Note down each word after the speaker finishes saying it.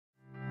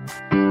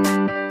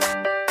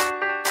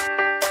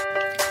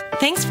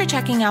Thanks for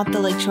checking out the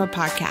Lakeshore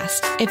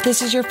Podcast. If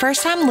this is your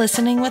first time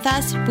listening with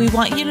us, we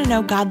want you to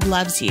know God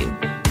loves you.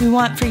 We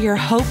want for your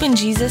hope in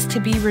Jesus to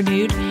be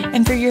renewed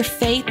and for your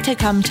faith to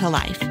come to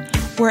life.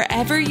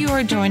 Wherever you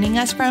are joining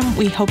us from,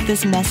 we hope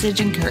this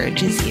message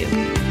encourages you.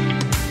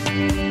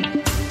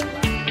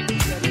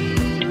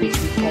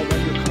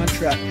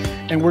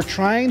 And we're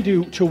trying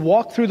to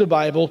walk through the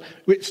Bible.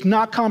 It's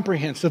not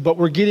comprehensive, but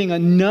we're getting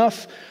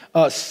enough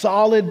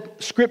solid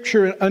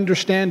scripture and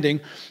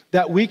understanding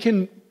that we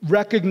can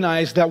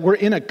recognize that we're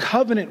in a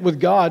covenant with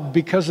God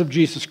because of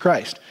Jesus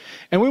Christ.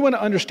 And we want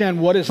to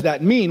understand, what does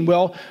that mean?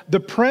 Well,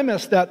 the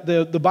premise that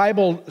the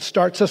Bible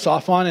starts us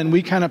off on, and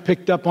we kind of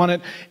picked up on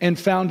it and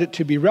found it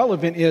to be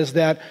relevant, is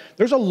that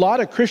there's a lot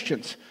of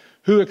Christians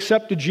who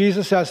accepted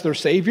Jesus as their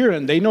Savior,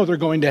 and they know they're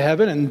going to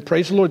heaven, and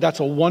praise the Lord,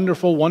 that's a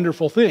wonderful,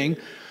 wonderful thing.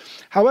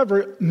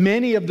 However,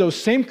 many of those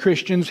same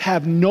Christians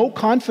have no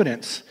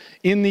confidence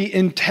in the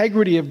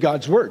integrity of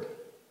God's Word.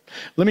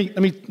 Let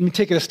me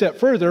take it a step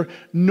further.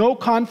 No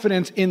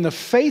confidence in the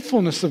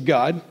faithfulness of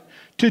God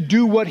to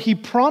do what He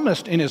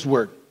promised in His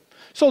Word.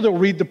 So they'll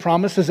read the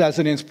promises as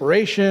an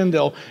inspiration.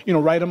 They'll,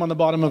 write them on the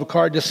bottom of a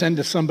card to send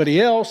to somebody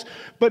else.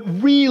 But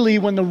really,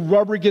 when the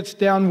rubber gets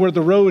down where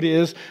the road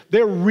is,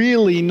 they're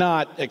really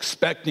not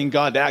expecting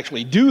God to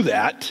actually do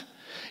that.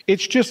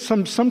 It's just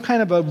some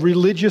kind of a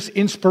religious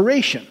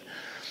inspiration.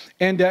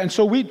 And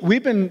so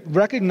we've been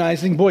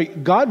recognizing,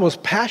 God was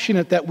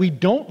passionate that we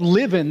don't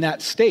live in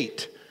that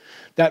state.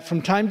 That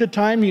from time to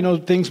time,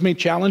 things may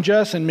challenge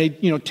us and may,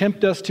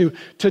 tempt us to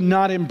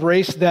not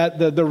embrace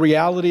the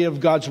reality of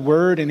God's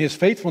Word and His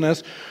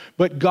faithfulness.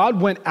 But God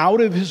went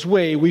out of His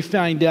way, we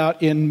find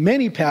out in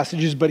many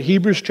passages, but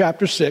Hebrews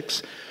chapter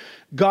 6,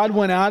 God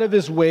went out of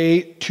His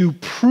way to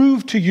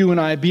prove to you and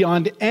I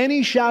beyond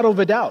any shadow of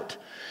a doubt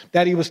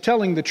that He was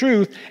telling the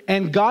truth.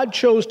 And God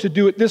chose to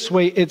do it this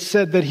way. It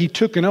said that He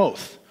took an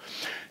oath.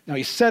 Now,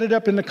 He set it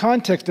up in the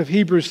context of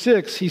Hebrews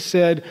 6. He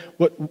said,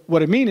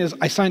 what I mean is,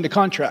 I signed a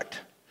contract.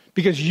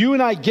 Because you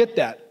and I get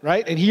that,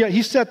 right? And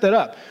he set that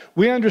up.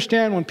 We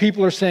understand when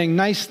people are saying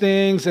nice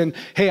things and,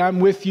 hey, I'm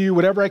with you,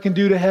 whatever I can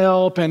do to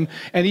help, and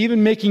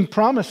even making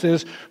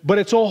promises. But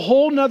it's a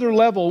whole nother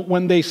level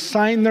when they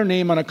sign their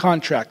name on a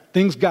contract.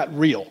 Things got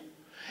real.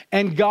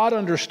 And God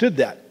understood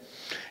that.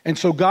 And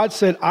so God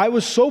said, I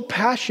was so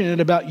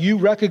passionate about you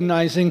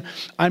recognizing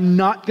I'm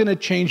not going to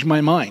change my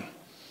mind.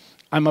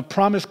 I'm a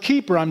promise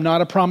keeper. I'm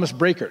not a promise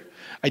breaker.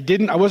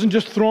 I wasn't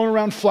just throwing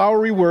around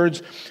flowery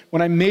words.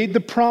 When I made the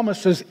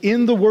promises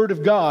in the Word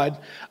of God,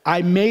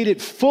 I made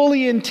it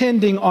fully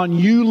intending on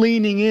you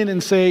leaning in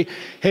and say,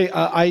 hey,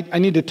 I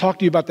need to talk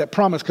to you about that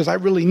promise because I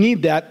really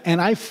need that.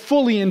 And I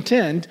fully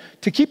intend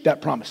to keep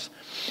that promise.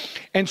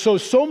 And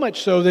so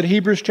much so that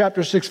Hebrews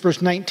chapter 6,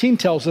 verse 19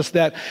 tells us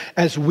that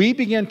as we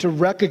begin to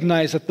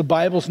recognize that the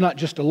Bible's not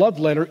just a love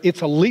letter,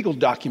 it's a legal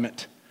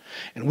document.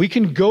 And we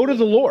can go to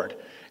the Lord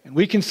and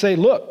we can say,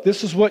 look,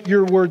 this is what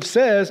your word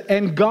says,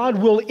 and God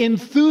will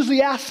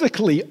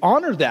enthusiastically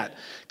honor that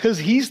because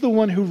He's the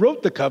one who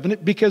wrote the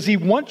covenant, because He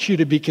wants you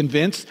to be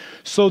convinced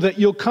so that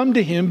you'll come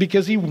to Him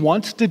because He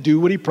wants to do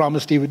what He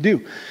promised He would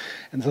do.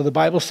 And so the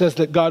Bible says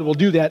that God will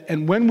do that.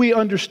 And when we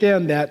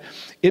understand that,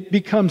 it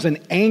becomes an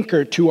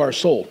anchor to our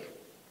soul.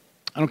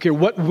 I don't care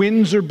what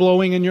winds are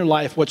blowing in your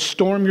life, what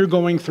storm you're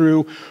going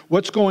through,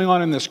 what's going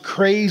on in this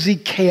crazy,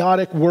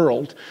 chaotic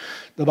world.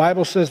 The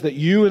Bible says that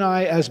you and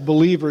I as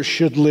believers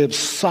should live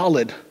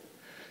solid,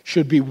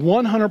 should be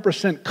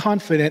 100%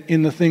 confident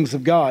in the things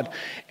of God.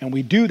 And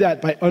we do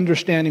that by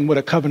understanding what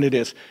a covenant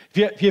is.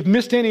 If you've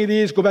missed any of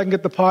these, go back and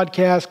get the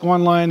podcast, go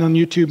online on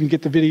YouTube and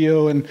get the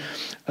video, and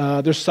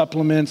there's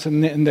supplements,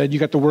 and you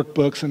got the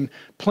workbooks, and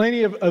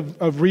plenty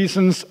of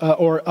reasons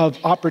or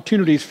of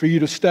opportunities for you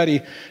to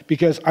study,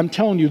 because I'm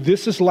telling you,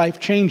 this is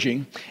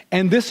life-changing,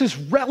 and this is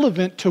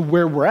relevant to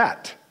where we're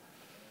at.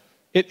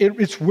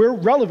 We're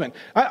relevant.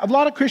 A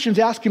lot of Christians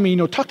asking me,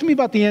 talk to me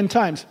about the end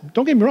times.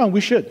 Don't get me wrong, we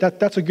should.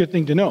 That's a good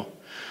thing to know.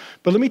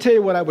 But let me tell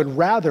you what I would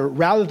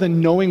rather than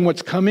knowing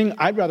what's coming,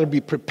 I'd rather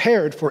be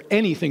prepared for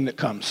anything that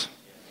comes.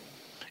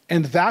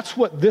 And that's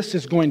what this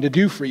is going to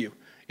do for you.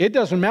 It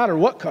doesn't matter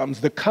what comes,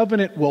 the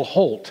covenant will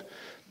hold.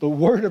 The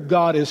Word of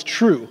God is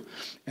true.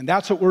 And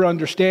that's what we're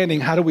understanding.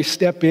 How do we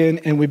step in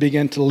and we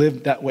begin to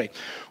live that way?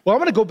 Well, I'm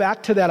going to go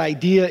back to that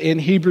idea in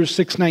Hebrews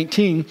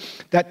 6:19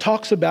 that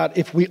talks about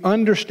if we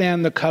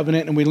understand the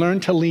covenant and we learn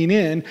to lean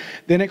in,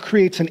 then it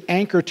creates an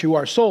anchor to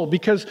our soul.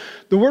 Because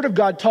the Word of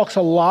God talks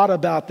a lot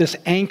about this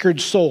anchored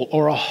soul,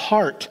 or a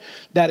heart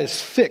that is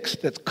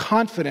fixed, that's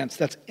confident,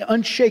 that's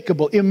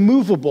unshakable,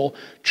 immovable,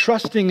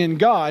 trusting in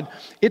God.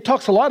 It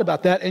talks a lot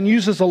about that and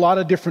uses a lot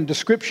of different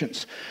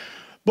descriptions.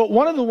 But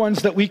one of the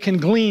ones that we can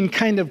glean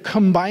kind of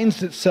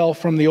combines itself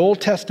from the Old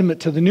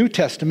Testament to the New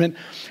Testament.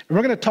 And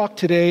we're going to talk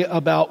today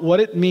about what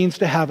it means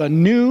to have a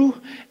new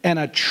and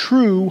a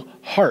true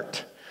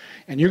heart.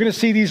 And you're going to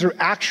see these are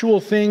actual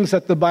things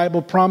that the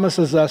Bible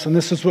promises us, and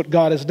this is what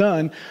God has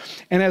done.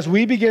 And as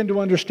we begin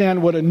to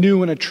understand what a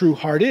new and a true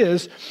heart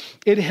is,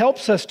 it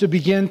helps us to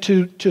begin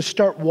to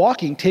start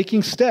walking,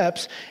 taking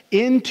steps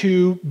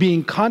into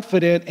being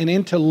confident and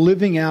into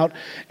living out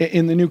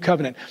in the new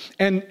covenant.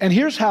 And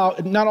here's how,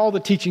 not all the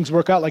teachings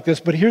work out like this,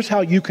 but here's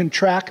how you can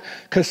track,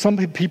 because some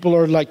people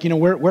are like,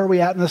 where are we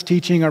at in this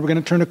teaching? Are we going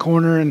to turn a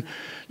corner? And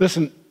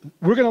listen,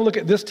 we're going to look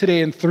at this today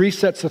in 3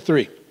 sets of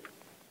 3.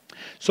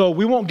 So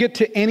we won't get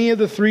to any of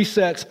the 3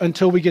 sets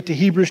until we get to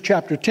Hebrews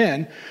chapter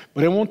 10,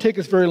 but it won't take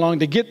us very long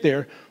to get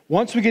there.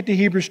 Once we get to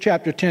Hebrews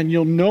chapter 10,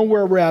 you'll know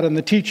where we're at in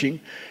the teaching,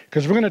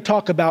 because we're going to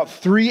talk about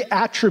 3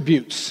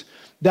 attributes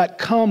that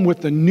come with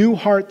the new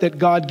heart that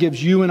God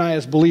gives you and I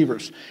as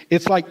believers.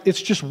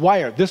 It's just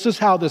wired. This is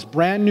how this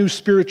brand new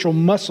spiritual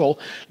muscle,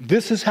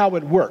 this is how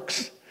it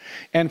works.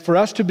 And for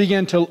us to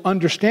begin to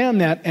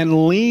understand that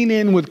and lean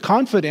in with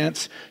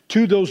confidence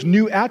to those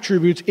new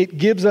attributes, it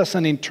gives us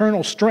an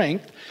internal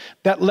strength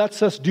that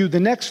lets us do the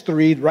next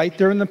 3 right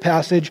there in the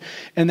passage,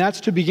 and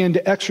that's to begin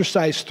to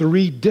exercise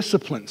 3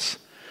 disciplines.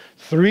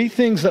 3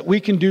 things that we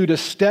can do to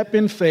step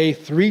in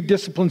faith, 3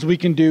 disciplines we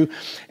can do,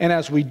 and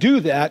as we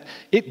do that,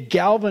 it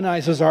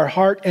galvanizes our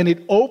heart and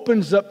it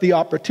opens up the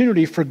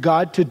opportunity for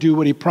God to do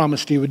what He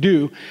promised He would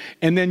do.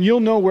 And then you'll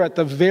know we're at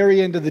the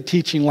very end of the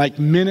teaching, like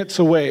minutes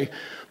away,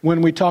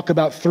 when we talk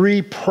about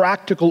 3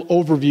 practical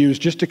overviews,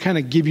 just to kind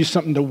of give you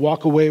something to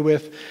walk away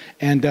with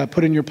and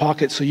put in your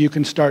pocket so you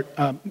can start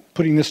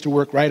putting this to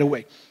work right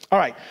away. All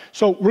right,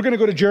 so we're going to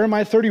go to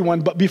Jeremiah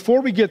 31, but before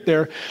we get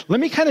there,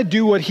 let me kind of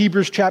do what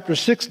Hebrews chapter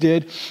 6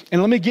 did,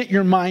 and let me get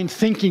your mind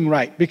thinking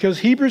right, because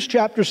Hebrews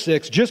chapter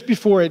 6, just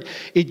before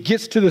it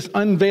gets to this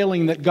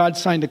unveiling that God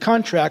signed a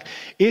contract,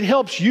 it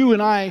helps you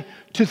and I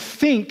to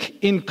think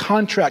in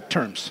contract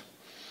terms.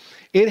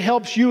 It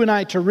helps you and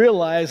I to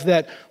realize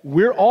that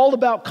we're all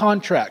about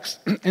contracts.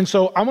 And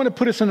so I want to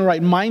put us in the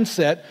right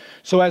mindset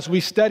so as we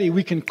study,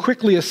 we can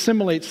quickly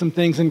assimilate some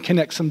things and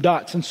connect some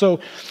dots. And so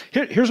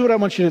here's what I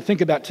want you to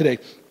think about today.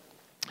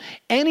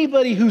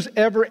 Anybody who's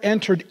ever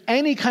entered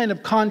any kind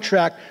of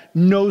contract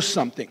knows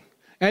something.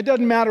 And it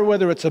doesn't matter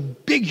whether it's a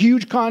big,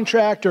 huge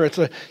contract or it's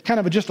a kind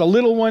of just a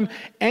little one.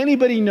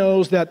 Anybody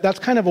knows that that's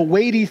kind of a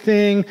weighty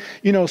thing.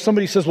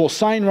 Somebody says, well,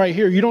 sign right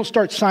here. You don't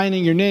start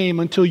signing your name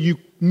until you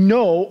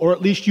know, or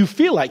at least you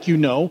feel like you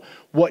know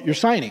what you're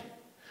signing.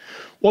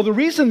 Well, the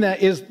reason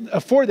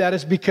for that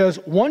is because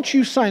once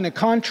you sign a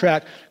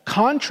contract,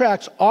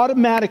 contracts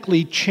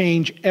automatically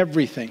change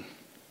everything.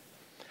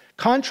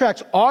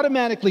 Contracts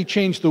automatically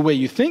change the way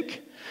you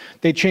think.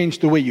 They change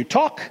the way you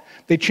talk.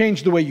 They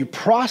change the way you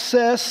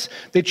process.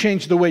 They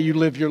change the way you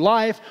live your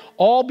life,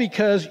 all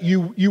because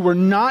you were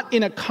not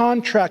in a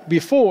contract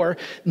before.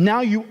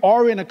 Now you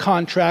are in a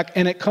contract,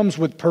 and it comes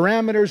with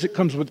parameters, it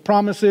comes with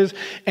promises,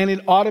 and it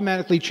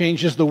automatically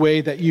changes the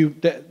way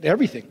that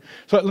everything.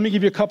 So let me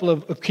give you a couple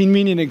of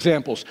convenient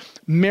examples.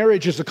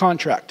 Marriage is a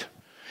contract.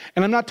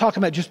 And I'm not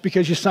talking about just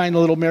because you signed a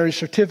little marriage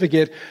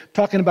certificate, I'm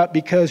talking about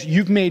because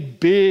you've made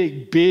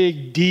big,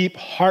 deep,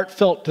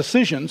 heartfelt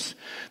decisions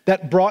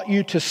that brought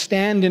you to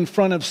stand in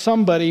front of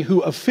somebody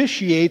who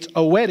officiates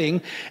a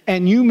wedding,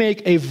 and you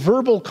make a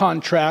verbal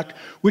contract,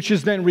 which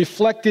is then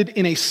reflected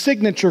in a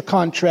signature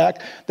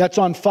contract that's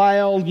on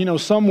file,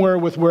 somewhere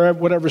with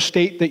whatever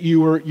state that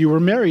you were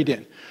married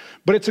in.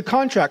 But it's a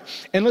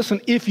contract. And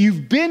listen, if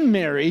you've been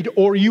married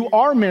or you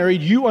are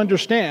married, you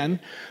understand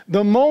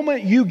the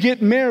moment you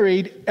get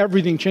married,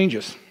 everything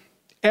changes.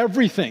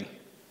 Everything.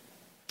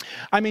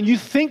 I mean, you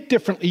think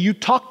differently, you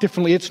talk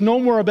differently. It's no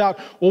more about,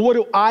 well, what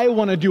do I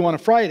want to do on a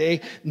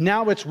Friday?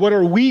 Now it's, what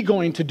are we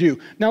going to do?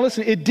 Now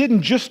listen, it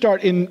didn't just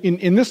start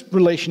in this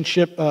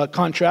relationship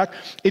contract.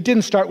 It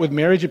didn't start with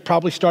marriage. It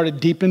probably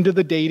started deep into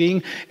the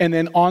dating and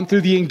then on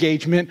through the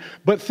engagement.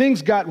 But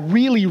things got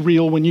really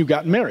real when you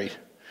got married.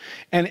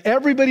 And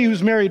everybody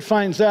who's married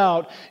finds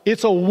out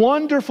it's a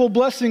wonderful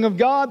blessing of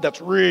God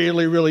that's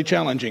really, really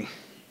challenging.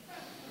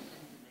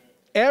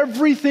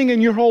 Everything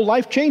in your whole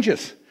life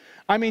changes.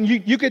 I mean,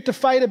 you get to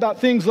fight about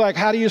things like,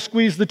 how do you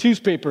squeeze the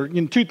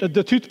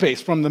the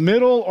toothpaste from the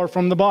middle or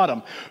from the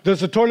bottom? Does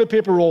the toilet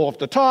paper roll off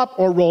the top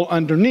or roll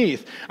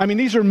underneath? I mean,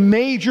 these are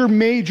major,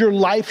 major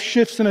life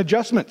shifts and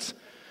adjustments.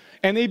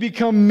 And they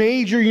become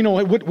major,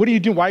 what are you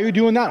doing? Why are you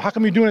doing that? How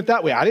come you're doing it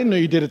that way? I didn't know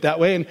you did it that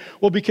way. And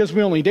well, because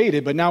we only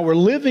dated, but now we're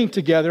living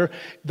together.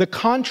 The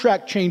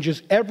contract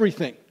changes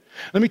everything.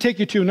 Let me take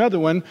you to another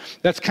one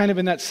that's kind of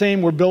in that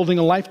same, we're building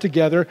a life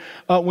together.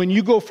 When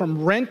you go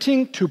from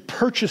renting to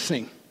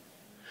purchasing.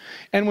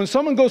 And when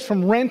someone goes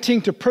from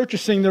renting to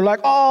purchasing, they're like,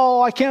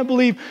 oh, I can't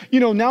believe,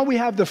 now we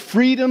have the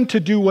freedom to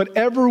do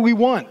whatever we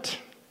want.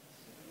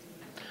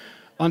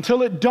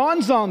 Until it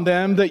dawns on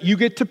them that you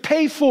get to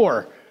pay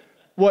for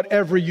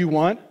whatever you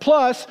want,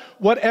 plus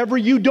whatever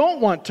you don't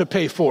want to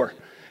pay for.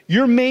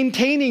 You're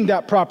maintaining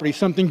that property.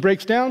 Something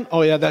breaks down,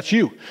 oh yeah, that's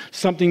you.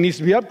 Something needs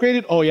to be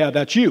upgraded, oh yeah,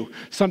 that's you.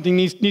 Something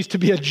needs to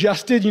be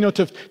adjusted,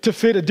 to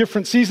fit a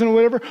different season or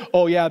whatever,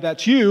 oh yeah,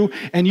 that's you.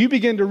 And you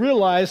begin to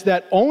realize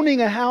that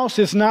owning a house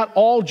is not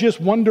all just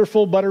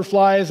wonderful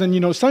butterflies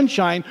and,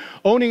 sunshine.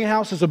 Owning a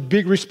house is a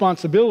big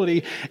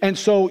responsibility. And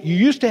so you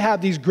used to have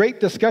these great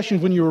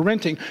discussions when you were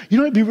renting.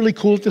 It'd be really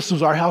cool if this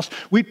was our house.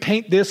 We'd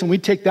paint this and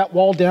we'd take that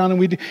wall down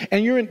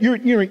and you're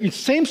in the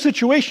same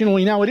situation,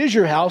 only now it is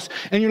your house.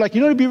 And you're like,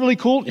 it'd be really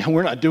cool. Yeah,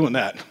 we're not doing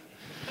that.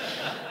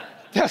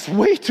 That's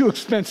way too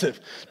expensive.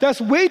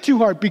 That's way too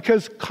hard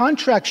because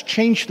contracts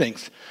change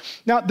things.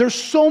 Now, there's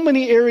so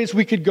many areas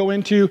we could go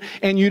into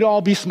and you'd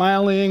all be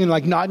smiling and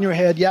like nodding your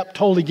head. Yep,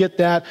 totally get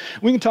that.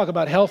 We can talk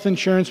about health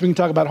insurance. We can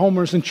talk about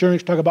homeowners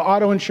insurance, talk about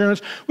auto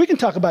insurance. We can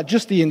talk about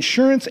just the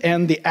insurance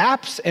and the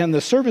apps and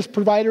the service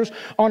providers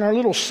on our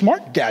little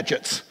smart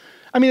gadgets.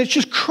 It's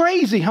just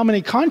crazy how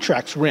many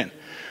contracts we're in.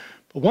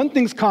 But one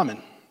thing's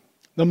common.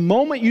 The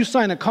moment you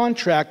sign a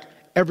contract,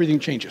 everything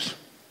changes.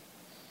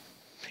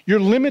 You're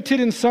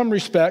limited in some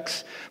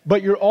respects,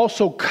 but you're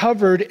also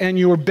covered and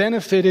you're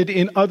benefited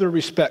in other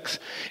respects.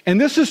 And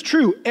this is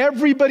true.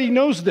 Everybody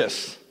knows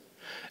this,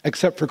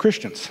 except for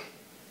Christians.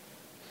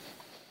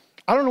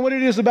 I don't know what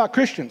it is about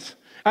Christians.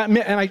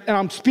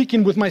 I'm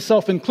speaking with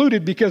myself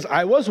included because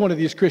I was one of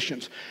these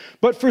Christians.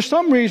 But for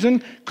some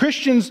reason,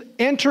 Christians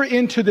enter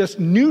into this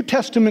New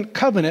Testament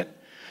covenant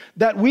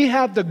that we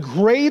have the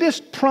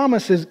greatest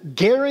promises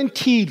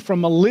guaranteed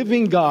from a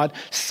living God,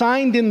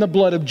 signed in the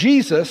blood of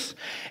Jesus,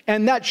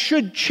 and that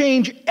should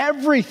change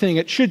everything.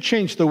 It should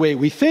change the way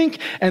we think,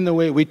 and the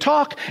way we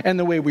talk, and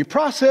the way we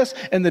process,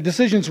 and the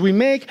decisions we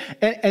make.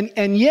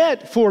 And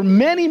yet, for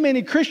many,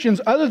 many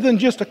Christians, other than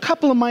just a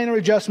couple of minor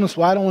adjustments,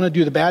 I don't want to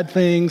do the bad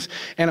things,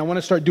 and I want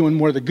to start doing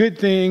more of the good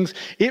things,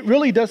 it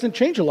really doesn't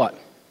change a lot.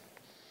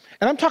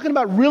 And I'm talking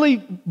about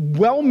really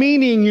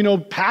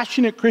well-meaning,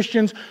 passionate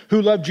Christians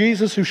who love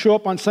Jesus, who show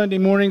up on Sunday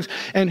mornings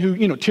and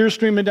who, tears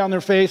streaming down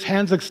their face,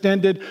 hands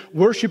extended,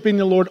 worshiping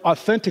the Lord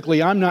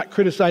authentically. I'm not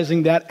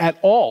criticizing that at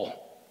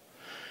all.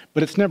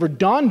 But it's never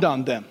dawned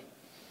on them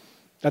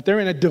that they're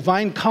in a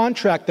divine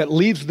contract that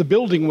leaves the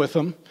building with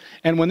them.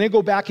 And when they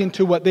go back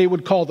into what they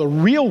would call the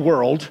real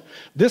world,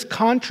 this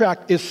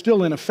contract is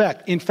still in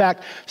effect. In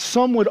fact,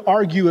 some would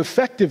argue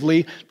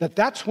effectively that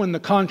that's when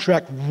the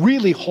contract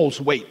really holds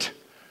weight.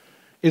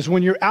 Is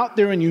when you're out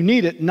there and you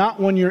need it, not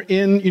when you're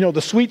in,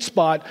 the sweet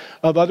spot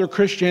of other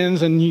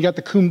Christians and you got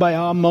the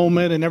kumbaya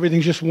moment and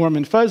everything's just warm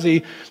and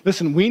fuzzy.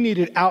 Listen, we need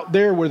it out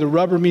there where the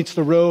rubber meets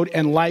the road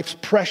and life's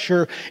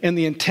pressure and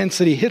the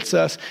intensity hits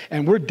us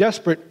and we're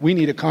desperate. We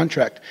need a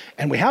contract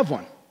and we have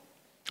one.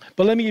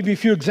 But let me give you a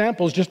few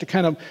examples just to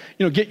kind of,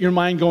 get your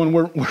mind going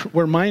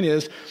where mine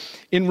is.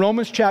 In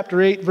Romans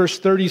chapter 8, verse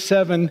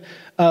 37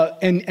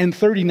 and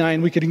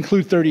 39, we could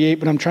include 38,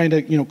 but I'm trying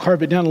to,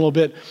 carve it down a little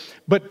bit.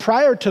 But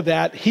prior to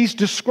that, he's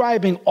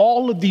describing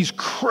all of these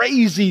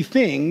crazy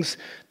things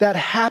that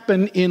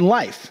happen in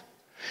life.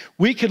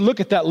 We could look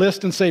at that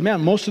list and say,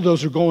 man, most of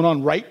those are going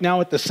on right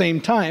now at the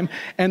same time,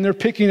 and they're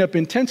picking up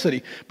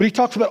intensity. But he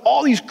talks about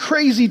all these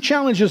crazy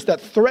challenges that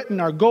threaten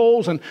our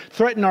goals and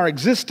threaten our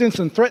existence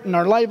and threaten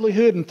our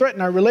livelihood and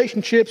threaten our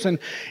relationships.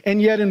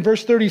 And yet in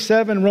verse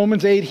 37,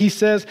 Romans 8, he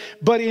says,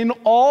 but in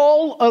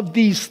all of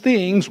these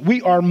things,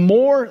 we are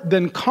more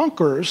than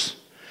conquerors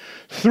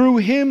through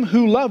him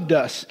who loved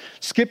us.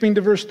 Skipping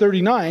to verse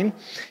 39,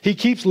 he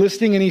keeps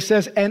listing and he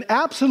says, and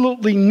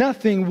absolutely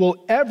nothing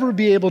will ever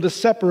be able to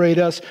separate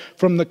us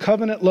from the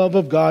covenant love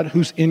of God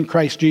who's in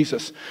Christ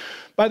Jesus.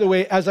 By the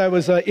way, as I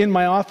was in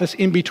my office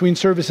in between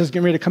services,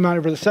 getting ready to come out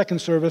over the second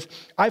service,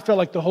 I felt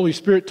like the Holy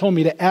Spirit told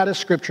me to add a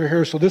scripture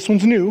here. So this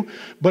one's new,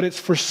 but it's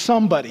for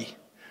somebody.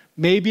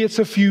 Maybe it's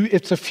a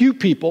few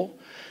people,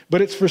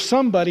 but it's for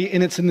somebody,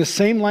 and it's in the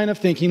same line of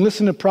thinking.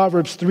 Listen to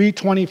Proverbs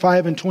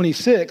 3:25 and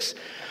 26.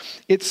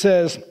 It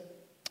says,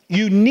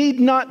 you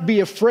need not be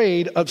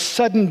afraid of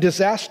sudden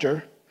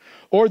disaster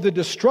or the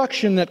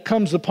destruction that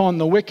comes upon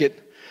the wicked,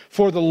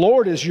 for the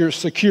Lord is your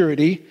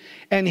security,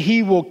 and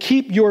he will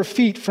keep your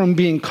feet from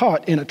being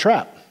caught in a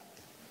trap.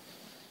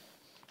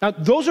 Now,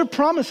 those are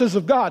promises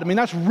of God.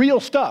 That's real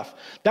stuff.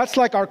 That's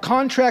like our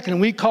contract, and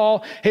we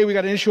call, hey, we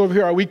got an issue over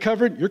here. Are we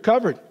covered? You're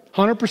covered,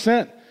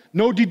 100%.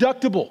 No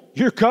deductible.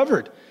 You're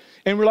covered.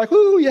 And we're like,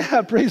 ooh,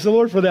 yeah, praise the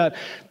Lord for that.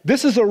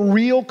 This is a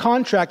real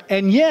contract.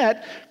 And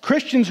yet,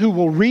 Christians who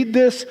will read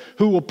this,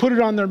 who will put it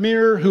on their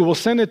mirror, who will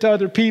send it to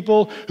other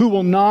people, who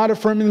will nod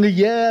affirmingly,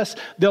 yes,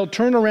 they'll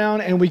turn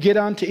around and we get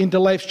into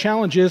life's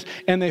challenges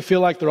and they feel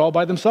like they're all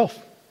by themselves.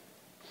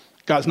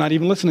 God's not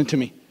even listening to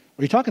me.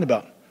 What are you talking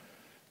about?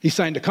 He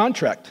signed a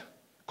contract.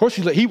 Of course,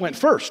 he went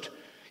first.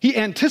 He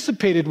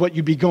anticipated what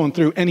you'd be going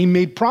through, and he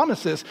made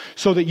promises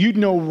so that you'd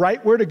know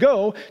right where to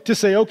go to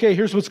say, okay,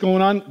 here's what's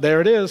going on.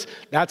 There it is.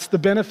 That's the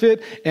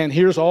benefit, and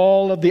here's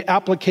all of the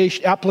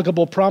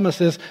applicable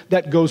promises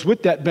that goes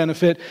with that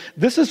benefit.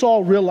 This is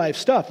all real life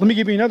stuff. Let me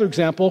give you another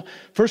example.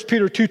 1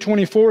 Peter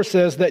 2:24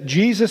 says that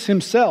Jesus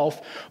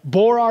himself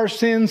bore our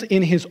sins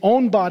in his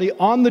own body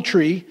on the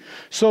tree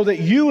so that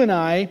you and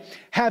I,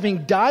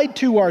 having died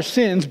to our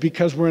sins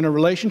because we're in a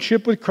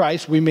relationship with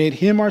Christ, we made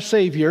him our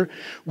Savior,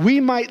 we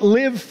might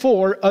live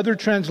for, other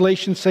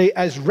translations say,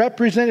 as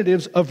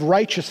representatives of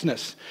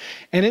righteousness.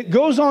 And it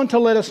goes on to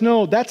let us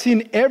know that's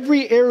in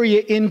every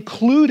area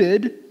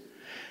included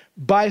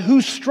by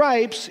whose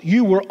stripes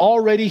you were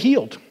already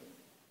healed.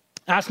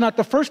 That's not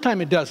the first time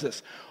it does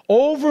this.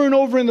 Over and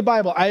over in the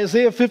Bible,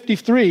 Isaiah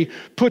 53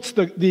 puts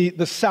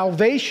the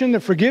salvation, the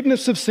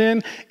forgiveness of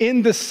sin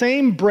in the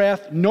same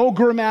breath, no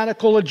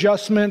grammatical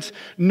adjustments,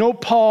 no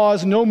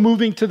pause, no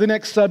moving to the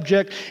next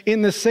subject,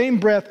 in the same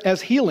breath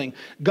as healing.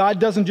 God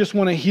doesn't just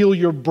want to heal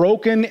your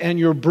broken and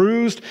your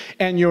bruised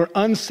and your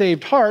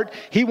unsaved heart.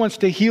 He wants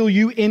to heal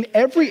you in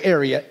every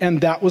area,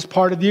 and that was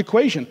part of the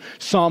equation.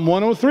 Psalm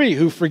 103,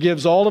 who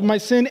forgives all of my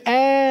sin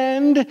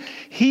and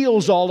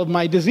heals all of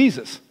my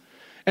diseases.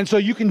 And so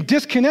you can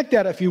disconnect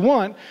that if you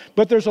want,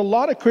 but there's a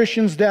lot of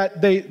Christians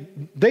that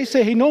they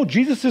say, hey, no,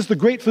 Jesus is the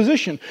great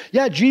physician.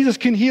 Yeah, Jesus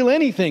can heal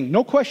anything,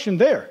 no question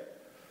there.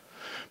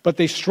 But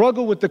they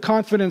struggle with the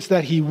confidence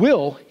that he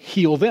will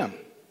heal them.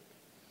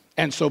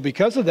 And so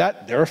because of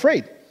that, they're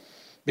afraid.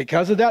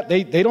 Because of that,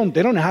 they don't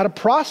know how to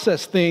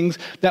process things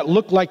that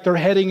look like they're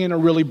heading in a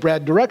really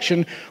bad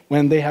direction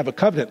when they have a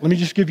covenant. Let me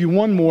just give you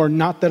one more,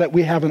 not that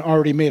we haven't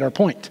already made our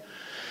point.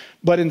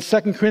 But in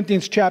 2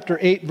 Corinthians chapter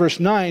 8, verse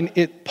 9,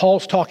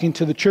 Paul's talking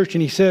to the church,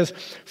 and he says,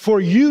 for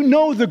you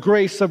know the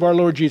grace of our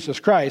Lord Jesus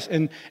Christ.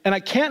 And I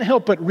can't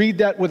help but read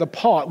that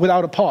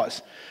without a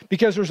pause.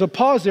 Because there's a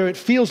pause there. It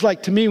feels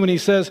like to me when he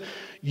says,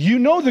 you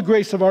know the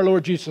grace of our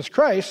Lord Jesus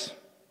Christ,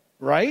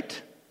 right?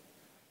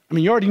 I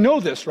mean, you already know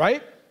this,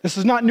 right? This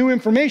is not new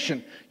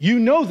information. You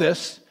know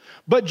this.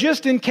 But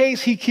just in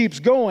case he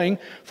keeps going,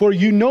 for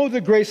you know the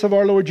grace of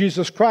our Lord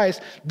Jesus Christ,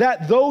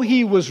 that though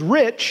he was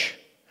rich,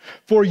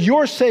 for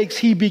your sakes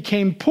he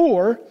became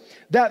poor,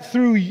 that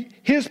through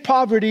his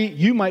poverty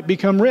you might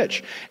become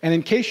rich. And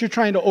in case you're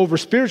trying to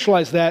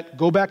over-spiritualize that,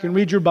 go back and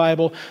read your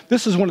Bible.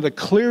 This is one of the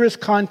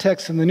clearest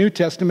contexts in the New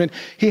Testament.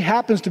 He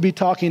happens to be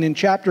talking in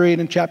chapter 8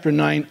 and chapter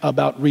 9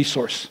 about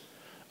resource,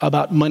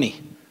 about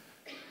money.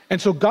 And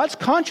so God's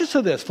conscious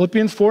of this.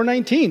 Philippians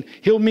 4:19,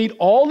 he'll meet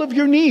all of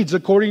your needs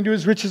according to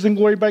his riches and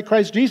glory by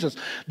Christ Jesus.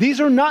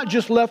 These are not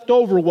just left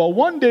over. Well,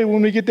 one day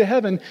when we get to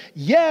heaven,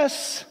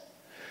 yes.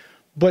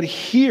 But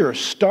here,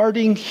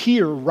 starting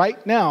here,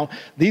 right now,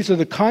 these are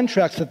the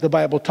contracts that the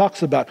Bible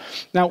talks about.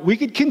 Now, we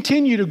could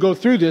continue to go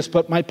through this,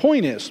 but my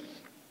point is,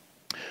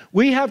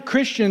 we have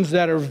Christians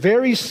that are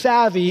very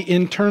savvy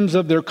in terms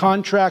of their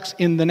contracts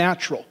in the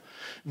natural.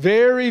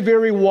 Very,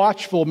 very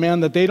watchful, man,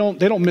 that they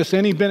don't miss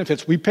any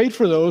benefits. We paid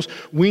for those.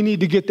 We need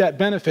to get that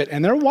benefit.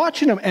 And they're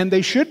watching them, and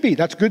they should be.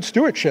 That's good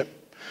stewardship.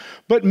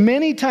 But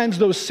many times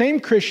those same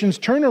Christians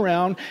turn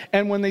around,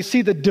 and when they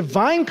see the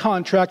divine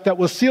contract that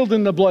was sealed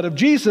in the blood of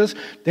Jesus,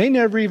 they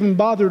never even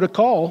bother to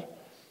call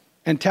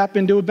and tap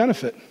into a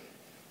benefit.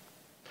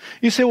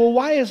 You say, well,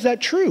 why is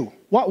that true?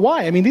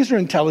 Why? I mean, these are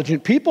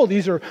intelligent people.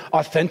 These are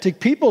authentic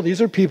people. These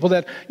are people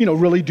that,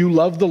 really do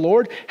love the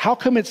Lord. How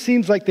come it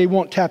seems like they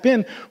won't tap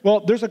in?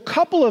 Well, there's a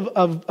couple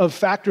of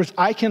factors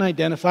I can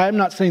identify. I'm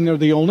not saying they're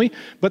the only,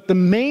 but the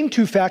main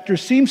two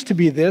factors seems to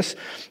be this,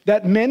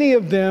 that many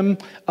of them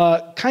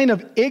kind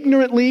of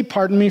ignorantly,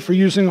 pardon me for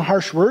using a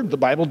harsh word, the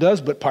Bible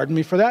does, but pardon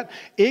me for that,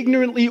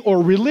 ignorantly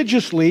or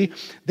religiously,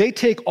 they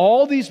take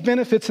all these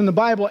benefits in the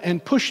Bible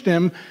and push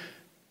them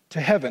to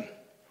heaven.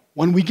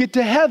 When we get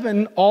to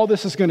heaven, all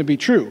this is going to be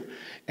true.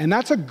 And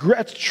that's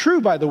true,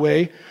 by the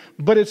way,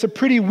 but it's a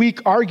pretty weak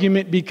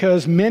argument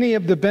because many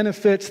of the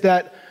benefits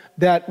that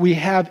we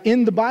have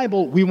in the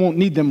Bible, we won't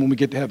need them when we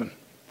get to heaven.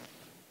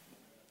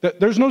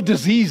 There's no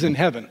disease in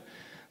heaven.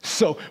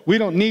 So we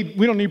don't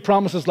need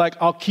promises like,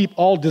 I'll keep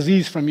all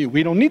disease from you.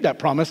 We don't need that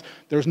promise.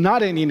 There's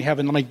not any in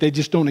heaven. Like, they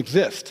just don't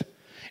exist.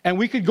 And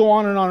we could go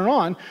on and on and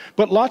on,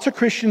 but lots of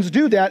Christians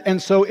do that,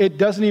 and so it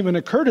doesn't even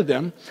occur to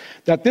them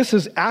that this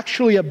is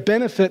actually a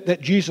benefit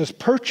that Jesus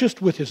purchased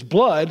with his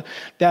blood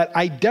that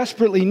I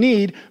desperately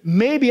need.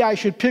 Maybe I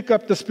should pick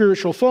up the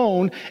spiritual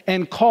phone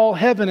and call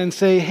heaven and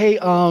say, hey,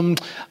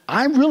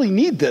 I really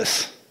need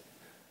this.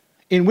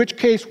 In which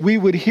case we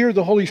would hear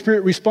the Holy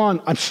Spirit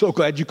respond, I'm so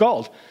glad you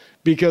called,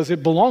 because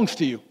it belongs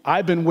to you.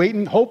 I've been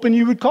waiting, hoping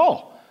you would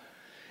call.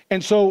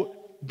 And so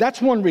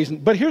that's one reason.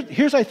 But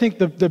here's I think,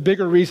 the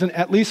bigger reason,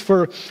 at least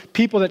for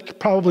people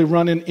that probably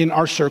run in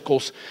our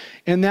circles,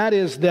 and that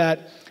is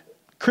that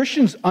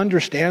Christians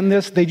understand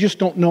this. They just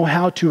don't know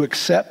how to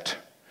accept.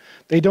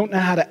 They don't know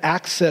how to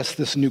access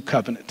this new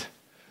covenant.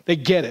 They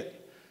get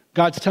it.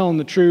 God's telling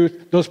the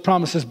truth. Those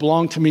promises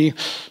belong to me.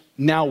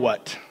 Now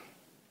what?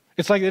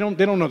 It's like they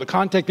don't know the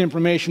contact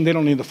information. They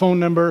don't need the phone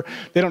number.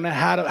 They don't know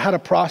how to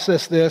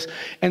process this.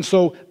 And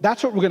so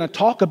that's what we're going to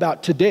talk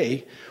about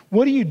today.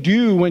 What do you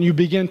do when you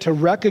begin to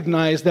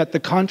recognize that the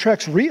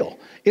contract's real?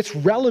 It's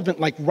relevant.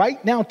 Like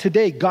right now,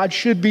 today, God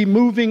should be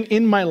moving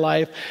in my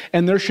life,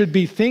 and there should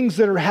be things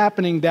that are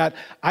happening that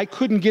I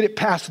couldn't get it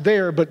past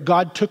there, but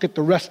God took it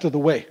the rest of the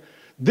way.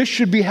 This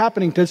should be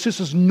happening. This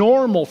is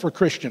normal for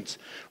Christians.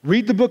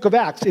 Read the book of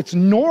Acts. It's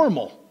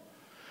normal.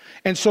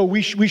 And so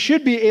we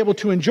should be able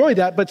to enjoy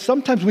that, but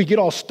sometimes we get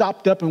all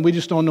stopped up and we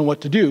just don't know what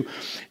to do.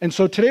 And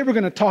so today we're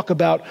going to talk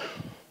about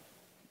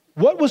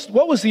what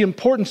was the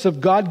importance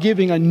of God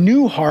giving a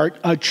new heart,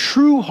 a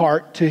true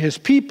heart to his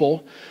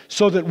people,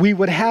 so that we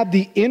would have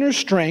the inner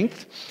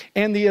strength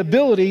and the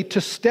ability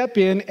to step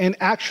in and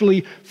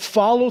actually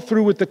follow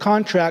through with the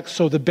contract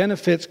so the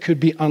benefits could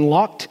be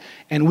unlocked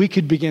and we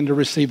could begin to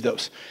receive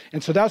those.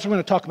 And so that's what we're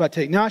going to talk about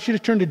today. Now I want you to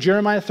turn to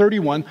Jeremiah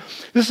 31.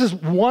 This is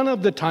one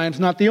of the times,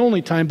 not the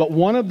only time, but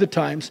one of the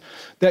times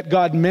that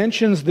God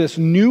mentions this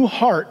new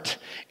heart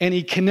and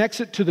he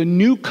connects it to the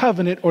new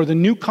covenant or the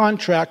new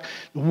contract.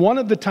 One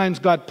of the times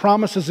God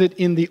promises it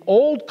in the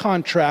old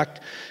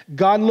contract,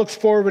 God looks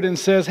forward and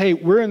says, hey,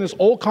 we're in this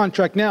old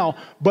contract now,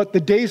 but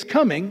the day's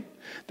coming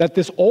that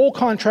this old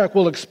contract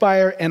will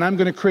expire and I'm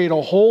going to create a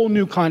whole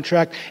new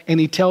contract. And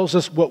he tells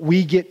us what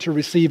we get to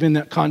receive in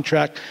that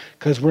contract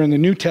because we're in the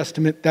New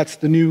Testament. That's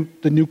the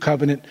new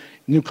covenant,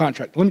 new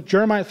contract.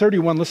 Jeremiah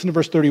 31, listen to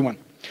verse 31.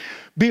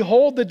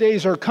 Behold, the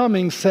days are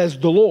coming, says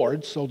the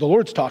Lord. So the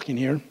Lord's talking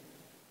here.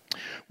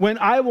 When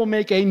I will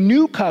make a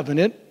new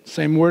covenant,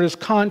 same word as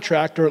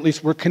contract, or at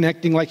least we're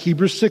connecting like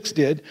Hebrews 6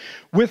 did,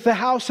 with the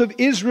house of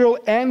Israel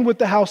and with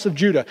the house of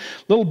Judah.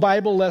 Little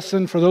Bible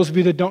lesson for those of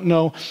you that don't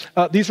know.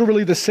 These are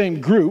really the same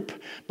group,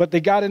 but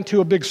they got into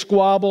a big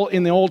squabble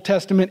in the Old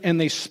Testament and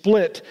they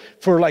split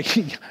for like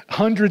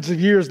hundreds of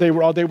years. They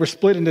were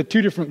split into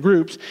two different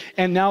groups,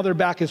 and now they're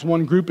back as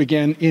one group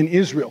again in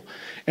Israel.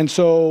 And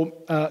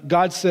so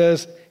God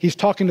says he's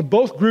talking to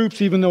both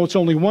groups, even though it's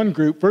only one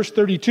group. Verse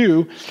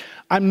 32,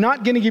 I'm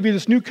not going to give you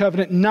this new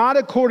covenant, not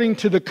according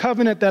to the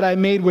covenant that I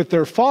made with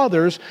their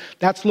fathers.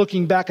 That's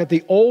looking back at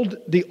the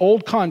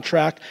old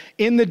contract.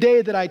 In the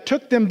day that I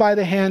took them by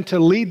the hand to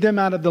lead them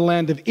out of the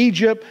land of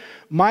Egypt,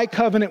 my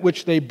covenant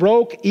which they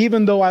broke,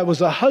 even though I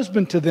was a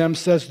husband to them,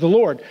 says the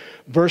Lord.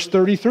 Verse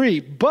 33,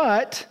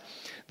 but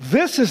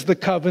this is the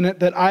covenant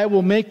that I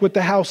will make with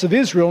the house of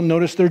Israel.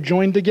 Notice they're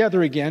joined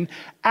together again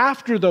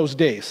after those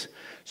days.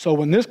 So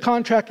when this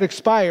contract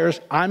expires,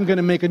 I'm going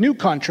to make a new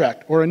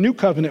contract or a new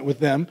covenant with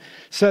them,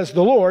 says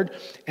the Lord.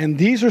 And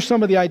these are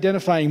some of the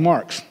identifying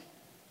marks.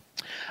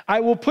 I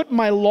will put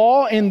my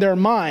law in their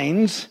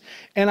minds,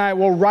 and I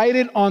will write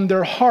it on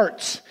their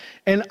hearts,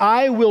 and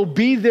I will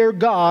be their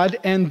God,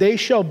 and they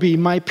shall be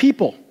my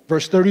people.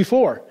 Verse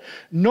 34,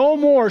 no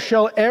more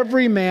shall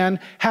every man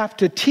have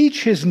to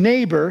teach his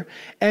neighbor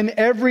and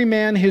every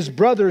man his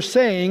brother,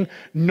 saying,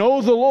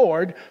 know the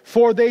Lord,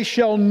 for they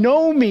shall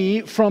know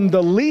me from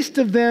the least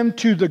of them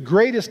to the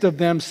greatest of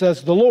them,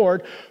 says the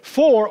Lord,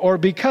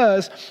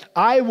 because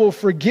I will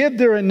forgive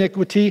their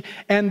iniquity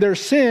and their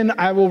sin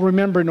I will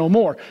remember no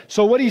more.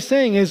 So what he's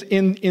saying is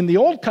in the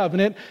old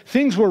covenant,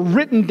 things were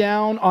written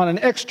down on an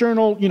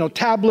external,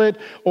 tablet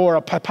or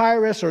a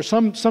papyrus or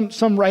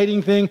some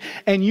writing thing,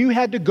 and you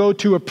had to go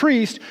to a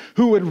priest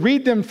who would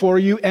read them for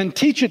you and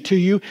teach it to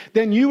you.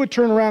 Then you would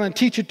turn around and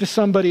teach it to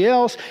somebody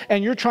else,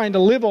 and you're trying to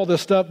live all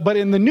this stuff. But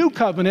in the new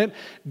covenant,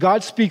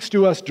 God speaks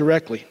to us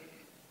directly.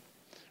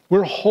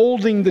 We're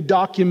holding the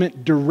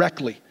document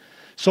directly.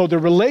 So the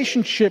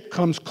relationship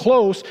comes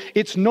close.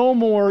 It's no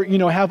more,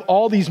 have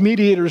all these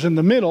mediators in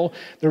the middle.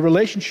 The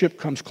relationship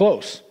comes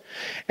close.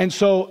 And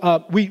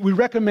so we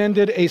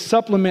recommended a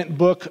supplement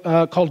book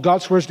called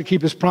God Swears to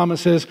Keep His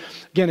Promises.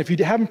 Again, if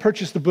you haven't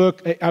purchased the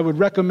book, I would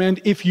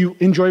recommend, if you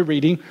enjoy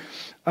reading,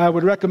 I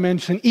would recommend.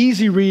 It's an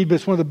easy read, but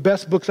it's one of the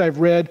best books I've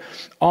read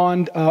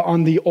on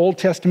the Old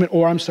Testament,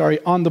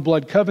 on the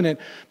Blood Covenant.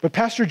 But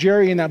Pastor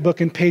Jerry in that book,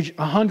 in page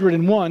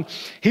 101,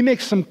 he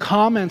makes some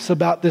comments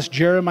about this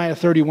Jeremiah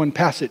 31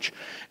 passage.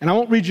 And I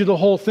won't read you the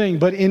whole thing,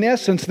 but in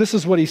essence, this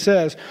is what he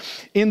says.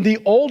 In the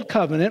Old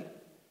Covenant,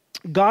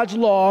 God's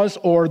laws,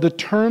 or the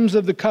terms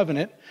of the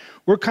covenant,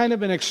 were kind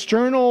of an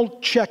external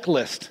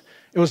checklist.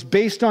 It was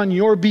based on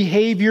your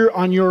behavior,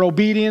 on your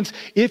obedience.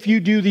 If you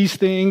do these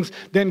things,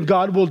 then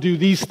God will do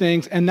these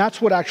things. And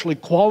that's what actually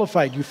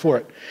qualified you for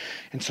it.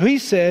 And so he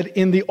said,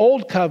 in the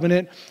old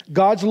covenant,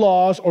 God's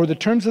laws, or the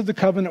terms of the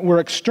covenant, were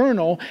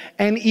external.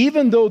 And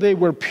even though they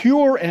were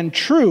pure and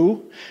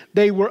true,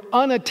 they were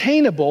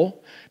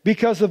unattainable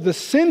because of the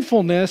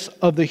sinfulness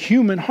of the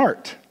human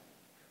heart.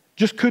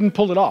 Just couldn't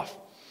pull it off.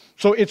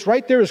 So it's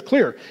right there, it's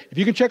clear. If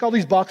you can check all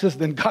these boxes,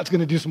 then God's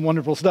going to do some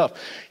wonderful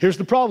stuff. Here's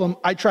the problem.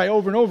 I try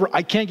over and over.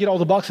 I can't get all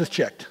the boxes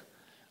checked.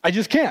 I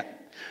just can't.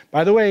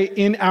 By the way,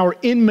 in our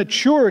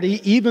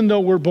immaturity, even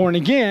though we're born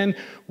again,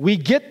 we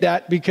get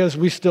that because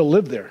we still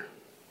live there.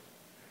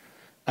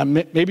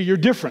 Maybe you're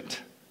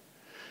different.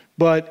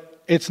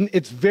 But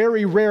It's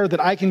very rare that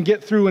I can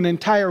get through an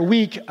entire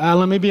week,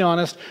 let me be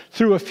honest,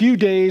 through a few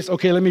days,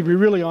 okay, let me be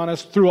really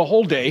honest, through a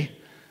whole day,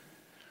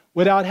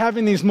 without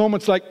having these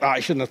moments like,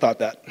 I shouldn't have thought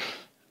that.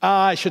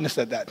 I shouldn't have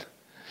said that.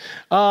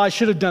 I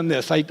should have done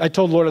this. I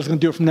told the Lord I was going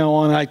to do it from now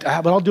on,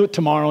 but I'll do it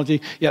tomorrow.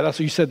 Yeah, that's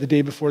what you said the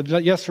day before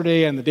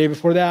yesterday and the day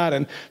before that,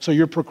 and so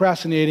you're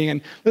procrastinating.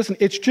 And listen,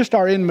 it's just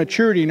our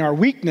immaturity and our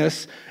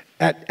weakness.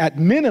 At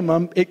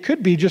minimum, it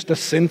could be just a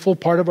sinful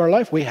part of our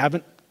life we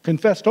haven't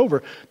confessed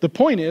over. The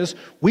point is,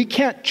 we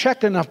can't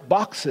check enough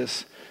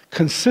boxes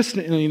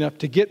consistently enough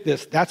to get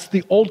this. That's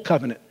the old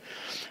covenant.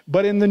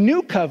 But in the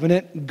new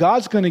covenant,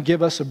 God's going to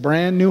give us a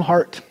brand new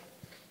heart.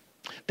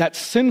 That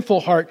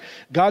sinful heart,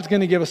 God's going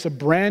to give us a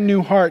brand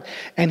new heart,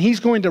 and he's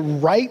going to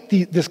write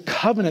this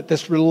covenant,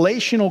 this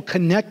relational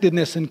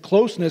connectedness and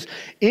closeness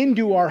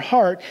into our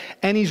heart,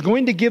 and he's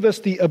going to give us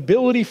the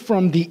ability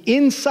from the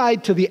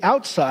inside to the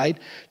outside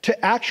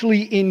to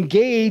actually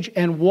engage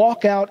and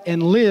walk out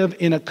and live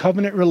in a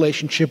covenant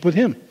relationship with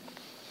him.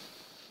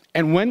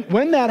 And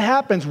when that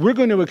happens, we're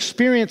going to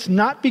experience,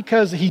 not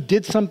because he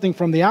did something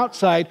from the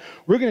outside,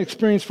 we're going to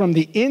experience from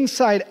the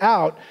inside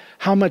out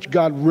how much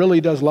God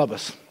really does love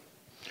us.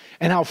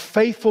 And how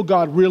faithful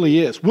God really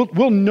is.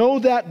 We'll know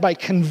that by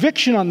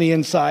conviction on the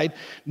inside.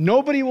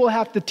 Nobody will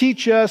have to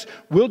teach us.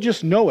 We'll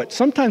just know it.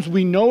 Sometimes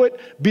we know it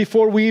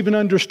before we even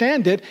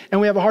understand it, and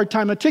we have a hard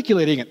time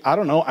articulating it. I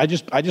don't know. I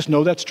just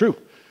know that's true.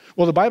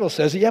 Well, the Bible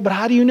says, yeah, but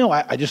how do you know?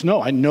 I just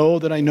know. I know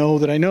that I know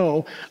that I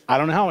know. I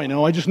don't know how I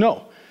know. I just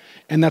know.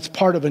 And that's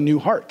part of a new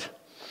heart.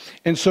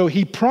 And so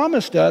he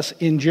promised us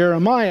in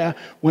Jeremiah,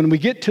 when we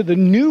get to the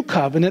new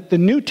covenant, the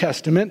New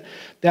Testament,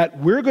 that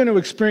we're going to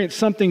experience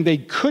something they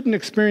couldn't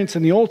experience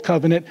in the old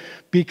covenant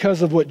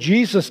because of what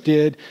Jesus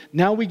did.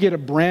 Now we get a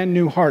brand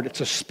new heart.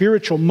 It's a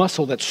spiritual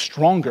muscle that's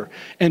stronger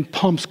and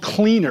pumps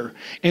cleaner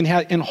and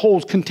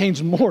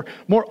contains more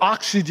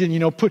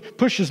oxygen,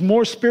 pushes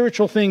more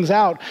spiritual things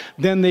out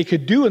than they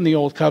could do in the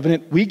old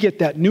covenant. We get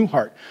that new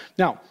heart.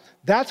 Now,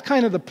 that's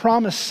kind of the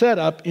promise set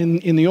up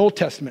in the Old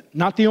Testament.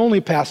 Not the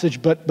only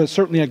passage, but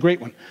certainly a great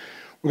one.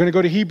 We're going to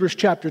go to Hebrews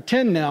chapter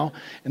 10 now,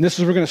 and this is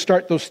where we're going to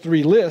start those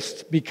three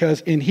lists,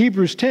 because in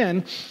Hebrews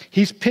 10,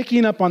 he's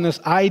picking up on this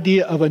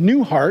idea of a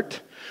new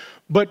heart,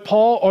 but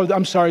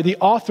the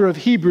author of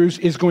Hebrews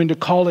is going to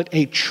call it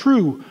a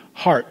true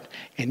heart,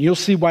 and you'll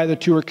see why the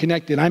two are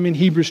connected. I'm in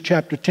Hebrews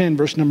chapter 10,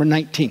 verse number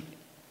 19.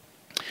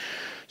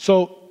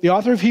 So the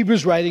author of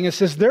Hebrews writing, it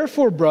says,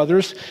 therefore,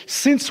 brothers,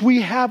 since we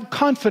have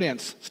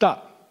confidence.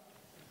 Stop.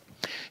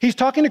 He's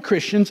talking to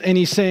Christians and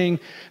he's saying,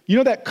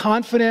 that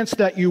confidence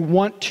that you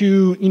want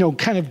to,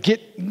 kind of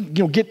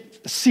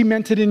get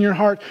cemented in your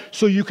heart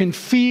so you can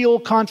feel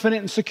confident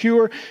and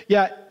secure.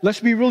 Yeah, let's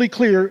be really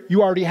clear.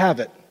 You already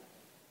have it.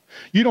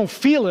 You don't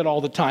feel it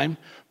all the time,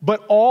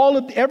 but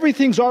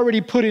everything's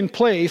already put in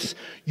place.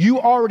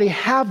 You already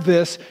have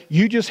this.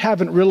 You just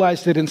haven't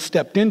realized it and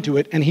stepped into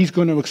it. And he's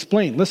going to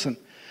explain, listen,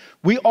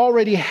 we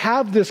already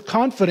have this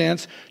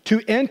confidence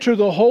to enter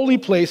the holy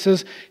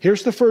places.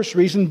 Here's the first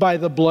reason: by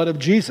the blood of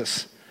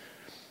Jesus.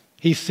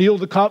 He sealed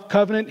the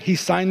covenant. He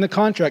signed the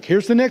contract.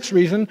 Here's the next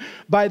reason: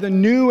 by the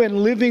new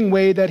and living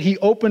way that he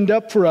opened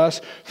up for us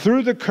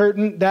through the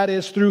curtain, that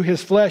is, through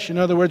his flesh. In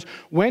other words,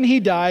 when he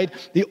died,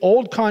 the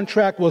old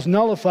contract was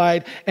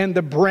nullified, and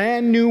the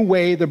brand new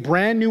way, the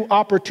brand new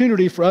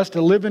opportunity for us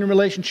to live in a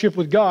relationship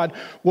with God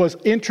was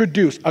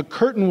introduced. A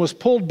curtain was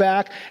pulled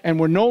back, and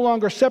we're no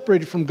longer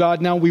separated from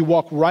God. Now we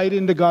walk right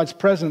into God's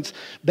presence.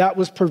 That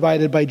was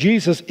provided by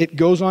Jesus. It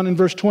goes on in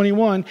verse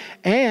 21,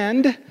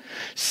 and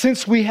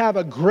since we have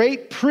a great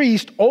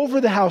priest over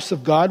the house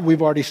of God,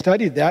 we've already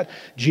studied that.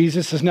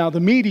 Jesus is now the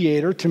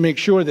mediator to make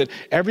sure that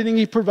everything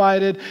he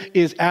provided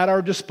is at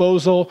our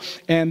disposal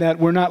and that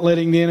we're not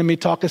letting the enemy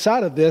talk us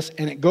out of this.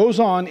 And it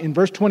goes on in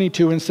verse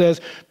 22 and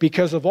says,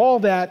 because of all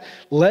that,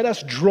 let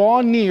us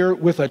draw near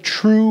with a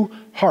true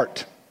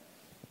heart.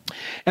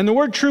 And the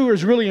word true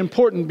is really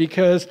important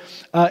because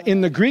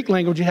in the Greek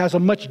language, it has a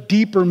much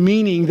deeper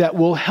meaning that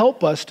will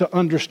help us to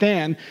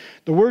understand.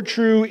 The word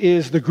true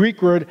is the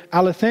Greek word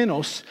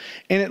alethenos,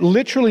 and it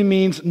literally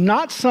means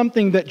not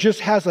something that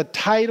just has a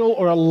title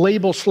or a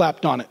label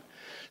slapped on it.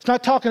 It's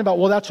not talking about,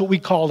 well, that's what we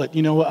call it,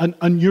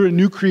 you're a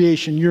new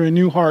creation, you're a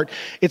new heart.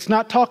 It's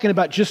not talking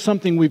about just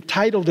something we've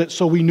titled it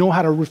so we know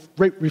how to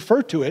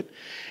refer to it.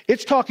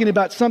 It's talking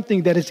about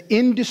something that is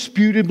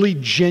indisputably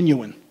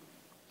genuine.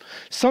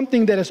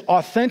 Something that is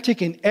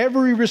authentic in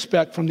every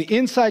respect, from the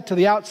inside to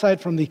the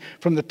outside, from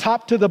the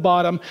top to the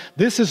bottom.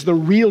 This is the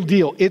real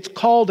deal. It's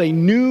called a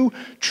new,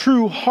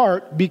 true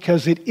heart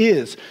because it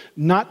is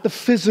not the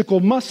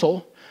physical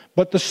muscle,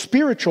 but the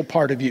spiritual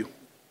part of you.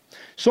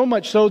 So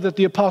much so that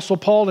the Apostle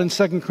Paul in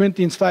 2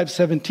 Corinthians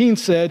 5:17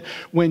 said,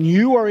 when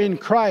you are in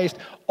Christ,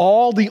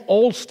 all the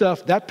old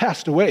stuff, that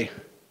passed away.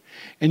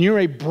 And you're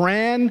a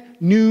brand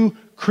new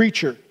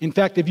creature. In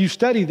fact, if you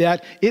study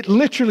that, it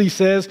literally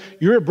says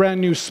you're a brand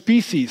new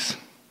species.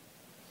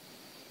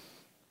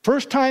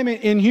 First time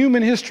in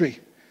human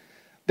history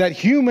that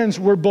humans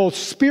were both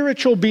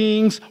spiritual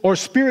beings or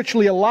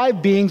spiritually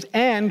alive beings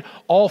and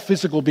all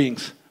physical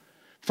beings.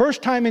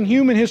 First time in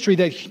human history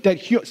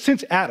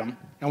since Adam,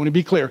 I want to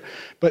be clear,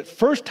 but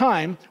first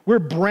time, we're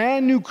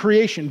brand new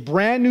creation,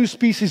 brand new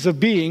species of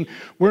being.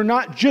 We're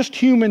not just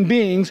human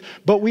beings,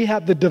 but we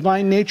have the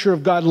divine nature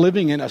of God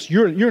living in us.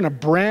 You're in a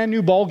brand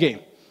new ball game.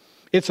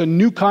 It's a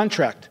new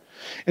contract.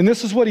 And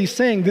this is what he's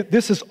saying, that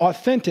this is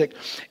authentic.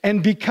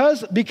 And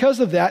because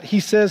of that, he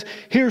says,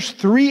 here's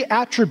 3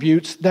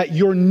 attributes that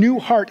your new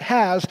heart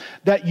has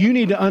that you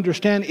need to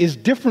understand is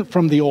different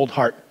from the old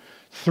heart.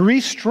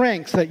 3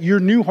 strengths that your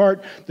new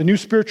heart, the new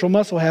spiritual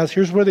muscle has.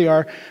 Here's where they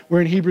are.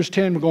 We're in Hebrews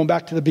 10. We're going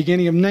back to the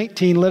beginning of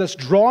 19. Let us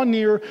draw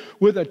near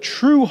with a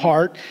true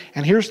heart.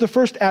 And here's the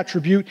first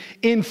attribute,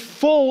 in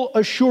full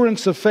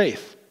assurance of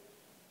faith.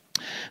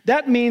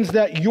 That means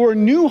that your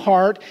new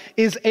heart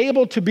is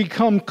able to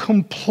become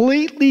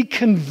completely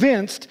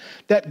convinced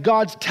that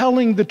God's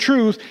telling the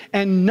truth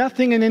and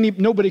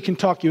nobody can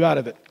talk you out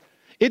of it.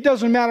 It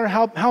doesn't matter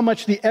how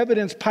much the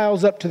evidence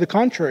piles up to the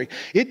contrary.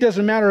 It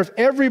doesn't matter if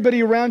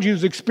everybody around you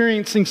is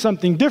experiencing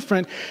something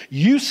different.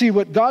 You see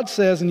what God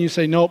says and you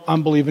say, nope,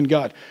 I'm believing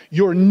God.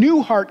 Your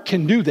new heart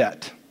can do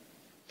that.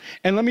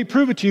 And let me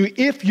prove it to you.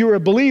 If you're a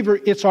believer,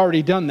 it's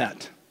already done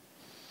that.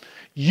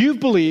 You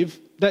believe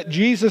that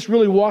Jesus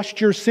really washed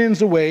your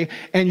sins away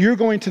and you're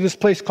going to this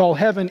place called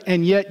heaven,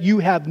 and yet you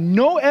have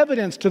no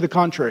evidence to the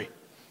contrary.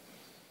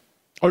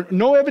 Or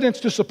no evidence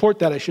to support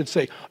that, I should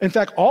say. In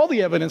fact, all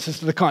the evidence is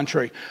to the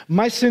contrary.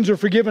 My sins are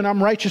forgiven,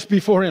 I'm righteous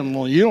before him.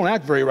 Well, you don't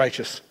act very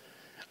righteous.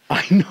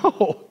 I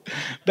know.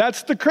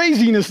 That's the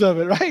craziness of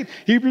it, right?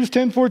 Hebrews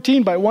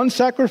 10:14, by one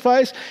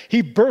sacrifice,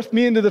 he birthed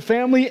me into the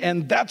family,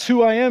 and that's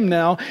who I am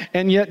now.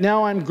 And yet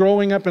now I'm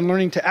growing up and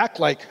learning to act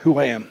like who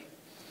I am.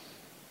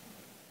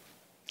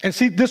 And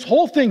see, this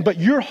whole thing, but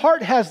your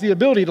heart has the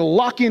ability to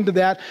lock into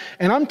that.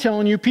 And I'm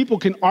telling you, people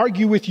can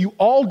argue with you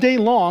all day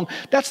long.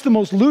 That's the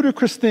most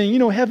ludicrous thing. You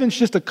know, heaven's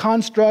just a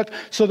construct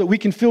so that we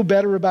can feel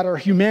better about our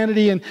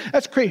humanity. And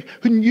that's crazy.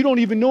 You don't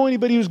even know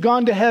anybody who's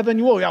gone to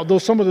heaven. Well, yeah,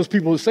 some of those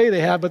people who say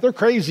they have, but they're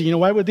crazy. You know,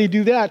 why would they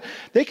do that?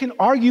 They can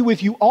argue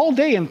with you all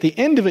day. And at the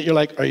end of it, you're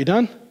like, are you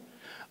done?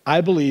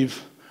 I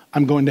believe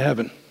I'm going to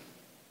heaven.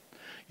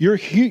 Your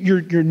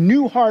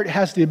new heart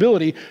has the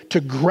ability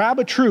to grab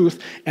a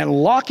truth and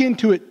lock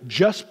into it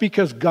just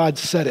because God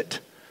said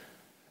it.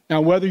 Now,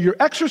 whether you're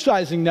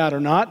exercising that or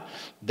not,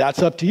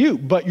 that's up to you.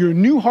 But your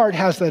new heart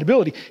has that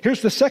ability.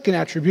 Here's the second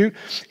attribute.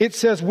 It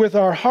says, with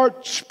our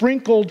heart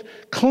sprinkled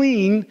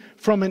clean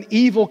from an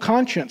evil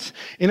conscience.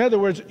 In other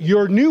words,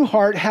 your new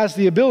heart has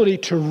the ability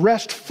to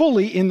rest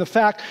fully in the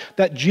fact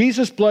that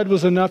Jesus' blood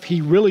was enough.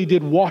 He really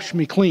did wash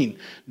me clean.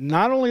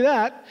 Not only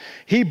that,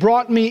 he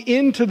brought me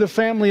into the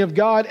family of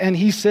God, and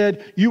he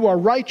said, you are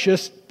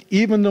righteous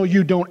even though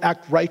you don't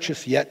act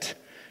righteous yet.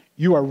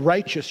 You are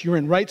righteous. You're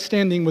in right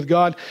standing with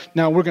God.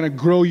 Now we're going to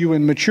grow you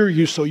and mature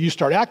you so you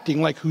start acting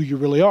like who you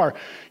really are.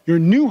 Your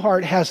new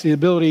heart has the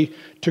ability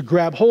to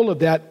grab hold of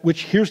that,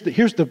 which here's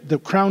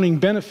the crowning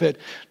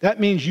benefit. That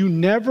means you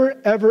never,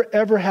 ever,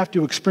 ever have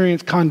to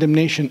experience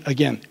condemnation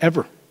again,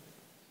 ever.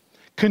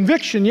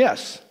 Conviction,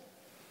 yes,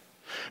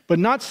 but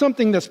not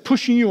something that's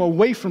pushing you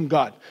away from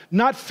God.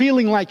 Not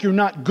feeling like you're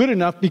not good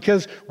enough,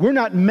 because we're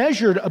not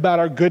measured about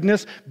our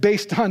goodness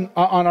based on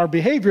our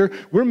behavior.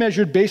 We're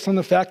measured based on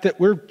the fact that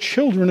we're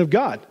children of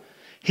God.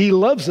 He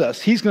loves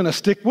us. He's going to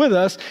stick with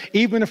us.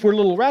 Even if we're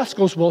little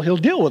rascals, well, he'll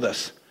deal with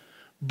us.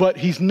 But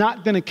he's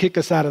not going to kick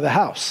us out of the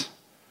house.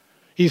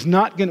 We're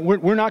not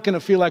going to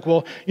feel like,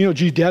 well,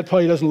 gee, Dad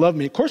probably doesn't love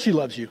me. Of course he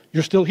loves you.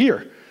 You're still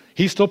here.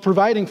 He's still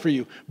providing for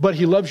you. But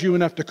he loves you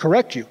enough to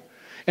correct you.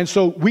 And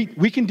so we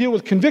can deal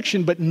with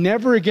conviction, but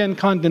never again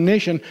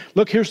condemnation.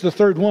 Look, here's the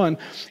third one.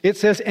 It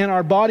says, and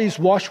our bodies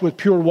washed with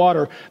pure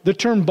water. The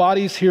term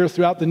bodies here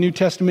throughout the New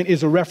Testament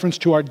is a reference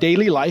to our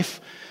daily life,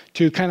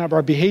 to kind of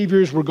our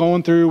behaviors. We're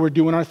going through, we're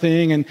doing our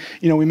thing, and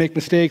we make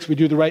mistakes, we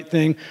do the right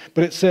thing.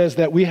 But it says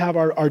that we have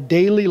our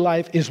daily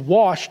life is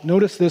washed,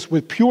 notice this,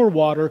 with pure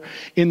water.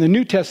 In the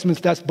New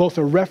Testament, that's both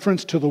a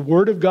reference to the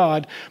Word of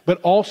God,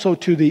 but also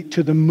to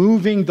the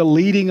moving, the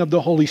leading of the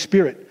Holy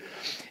Spirit.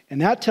 And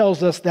that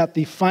tells us that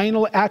the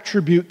final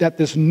attribute that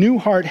this new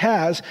heart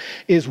has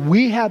is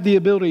we have the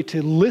ability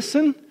to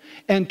listen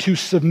and to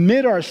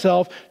submit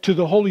ourselves to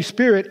the Holy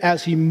Spirit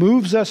as he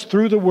moves us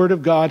through the Word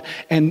of God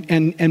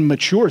and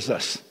matures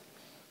us.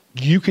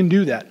 You can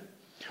do that.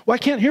 Well, I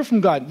can't hear from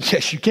God.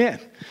 Yes, you can,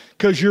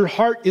 because your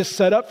heart is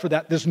set up for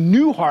that. This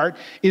new heart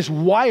is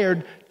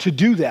wired to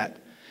do that.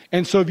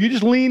 And so if you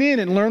just lean in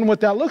and learn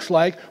what that looks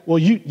like, well,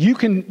 you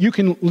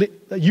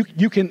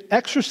can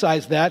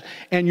exercise that,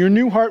 and your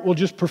new heart will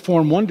just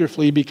perform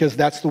wonderfully, because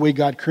that's the way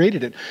God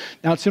created it.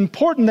 Now, it's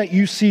important that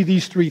you see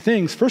these 3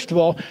 things. First of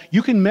all,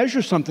 you can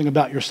measure something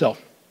about yourself.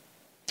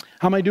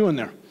 How am I doing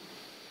there?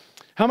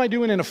 How am I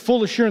doing in a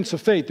full assurance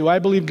of faith? Do I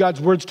believe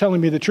God's word's telling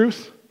me the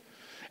truth?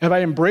 Have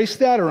I embraced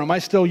that, or am I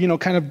still,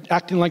 kind of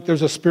acting like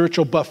there's a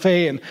spiritual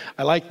buffet and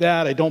I like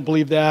that, I don't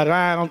believe that,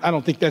 I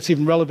don't think that's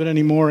even relevant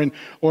anymore,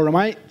 or am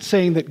I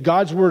saying that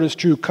God's word is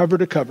true cover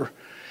to cover,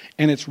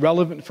 and it's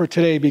relevant for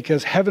today,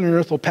 because heaven and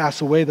earth will pass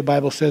away, the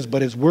Bible says,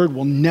 but his word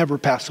will never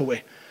pass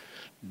away.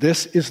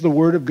 This is the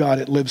word of God.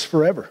 It lives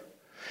forever.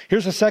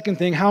 Here's the second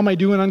thing. How am I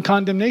doing on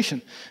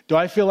condemnation? Do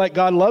I feel like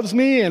God loves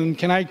me, and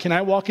can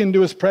I walk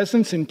into his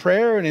presence in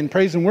prayer and in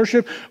praise and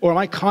worship? Or am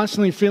I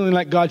constantly feeling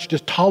like God's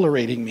just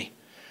tolerating me?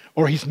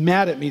 Or he's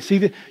mad at me?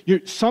 See,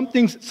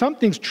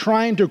 something's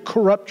trying to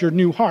corrupt your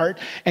new heart,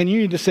 and you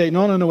need to say,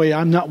 no, wait,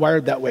 I'm not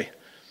wired that way.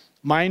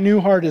 My new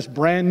heart is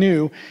brand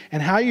new.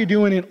 And how are you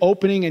doing in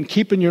opening and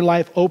keeping your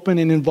life open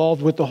and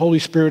involved with the Holy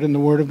Spirit and the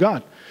Word of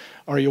God?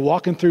 Are you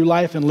walking through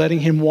life and letting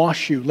him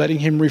wash you, letting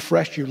him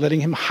refresh you,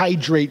 letting him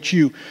hydrate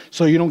you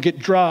so you don't get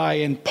dry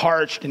and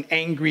parched and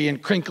angry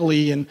and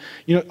crinkly? And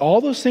all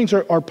those things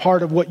are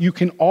part of what you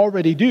can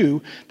already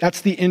do.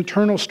 That's the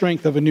internal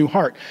strength of a new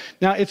heart.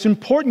 Now, it's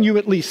important you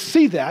at least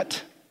see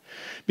that,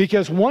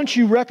 because once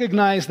you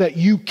recognize that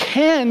you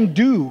can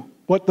do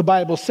what the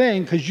Bible's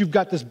saying, because you've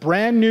got this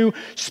brand new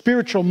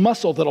spiritual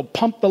muscle that'll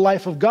pump the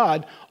life of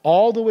God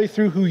all the way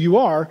through who you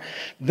are,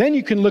 then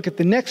you can look at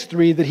the next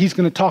three that he's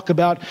going to talk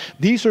about.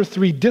 These are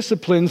three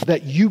disciplines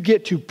that you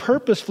get to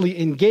purposefully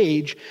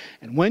engage.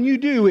 And when you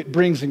do, it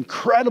brings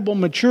incredible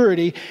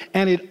maturity,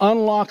 and it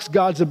unlocks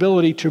God's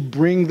ability to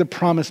bring the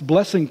promised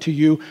blessing to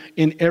you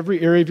in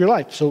every area of your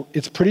life. So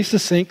it's pretty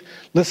succinct.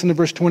 Listen to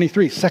verse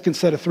 23, second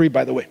set of three,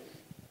 by the way.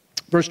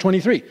 Verse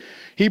 23.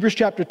 Hebrews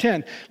chapter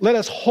 10, let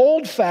us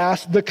hold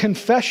fast the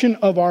confession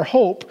of our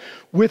hope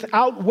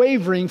without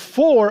wavering,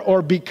 for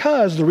or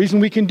because, the reason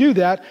we can do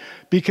that,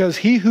 because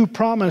he who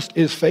promised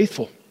is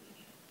faithful.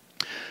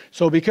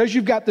 So because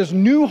you've got this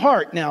new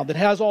heart now that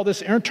has all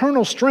this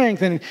internal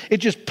strength and it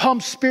just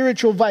pumps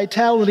spiritual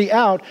vitality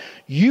out,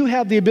 you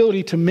have the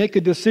ability to make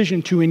a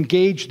decision to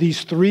engage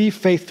these three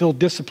faith-filled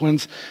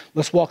disciplines.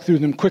 Let's walk through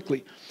them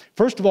quickly.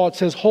 First of all, it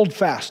says hold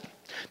fast.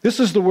 This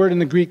is the word in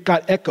the Greek,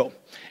 kateko.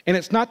 And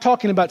it's not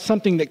talking about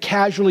something that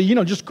casually,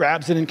 just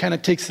grabs it and kind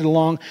of takes it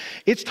along.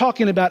 It's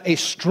talking about a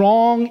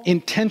strong,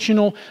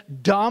 intentional,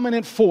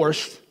 dominant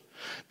force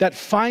that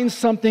finds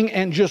something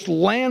and just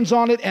lands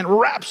on it and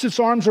wraps its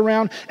arms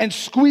around and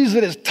squeezes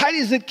it as tight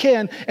as it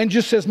can and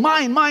just says,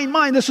 mine,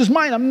 this is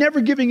mine. I'm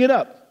never giving it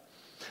up.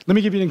 Let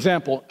me give you an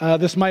example.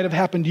 This might have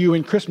happened to you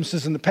in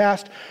Christmases in the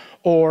past,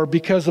 or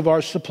because of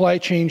our supply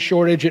chain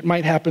shortage, it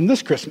might happen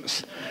this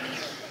Christmas.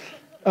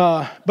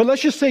 But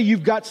let's just say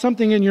you've got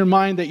something in your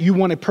mind that you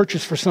want to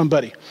purchase for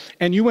somebody.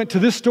 And you went to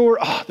this store,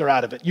 they're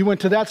out of it. You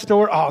went to that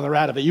store, they're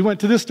out of it. You went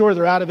to this store,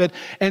 they're out of it.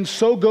 And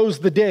so goes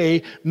the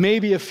day,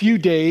 maybe a few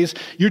days.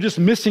 You're just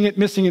missing it.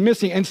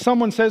 And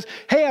someone says,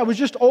 hey, I was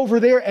just over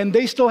there and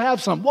they still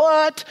have some.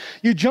 What?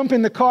 You jump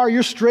in the car,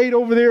 you're straight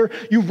over there.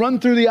 You run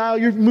through the aisle,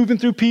 you're moving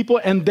through people,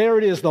 and there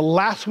it is, the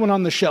last one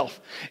on the shelf.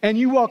 And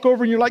you walk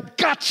over and you're like,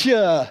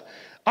 gotcha.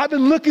 I've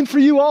been looking for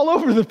you all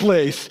over the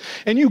place.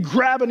 And you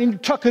grab it and you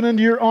tuck it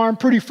under your arm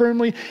pretty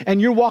firmly, and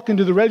you're walking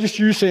to the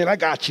register, you're saying, I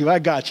got you.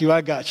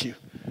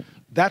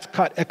 That's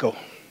kateko.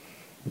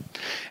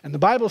 And the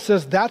Bible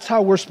says that's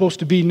how we're supposed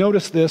to be,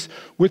 notice this,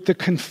 with the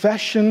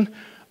confession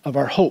of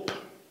our hope.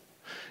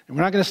 And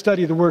we're not going to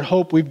study the word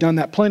hope. We've done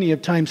that plenty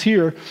of times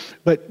here.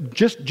 But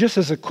just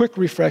as a quick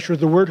refresher,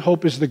 the word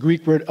hope is the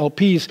Greek word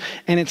elpis,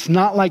 and it's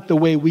not like the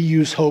way we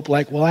use hope,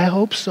 like, well, I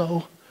hope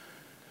so.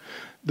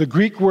 The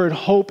Greek word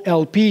hope,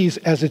 elpis,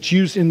 as it's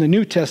used in the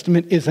New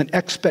Testament, is an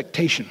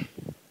expectation.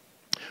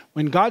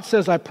 When God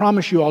says, I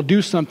promise you I'll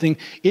do something,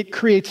 it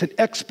creates an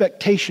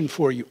expectation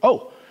for you.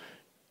 Oh,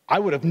 I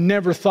would have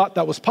never thought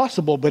that was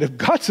possible, but if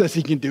God says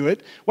he can do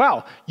it,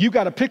 wow, you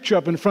got a picture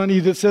up in front of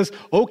you that says,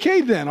 okay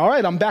then, all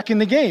right, I'm back in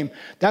the game.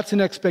 That's an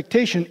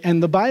expectation.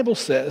 And the Bible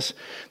says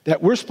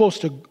that we're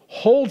supposed to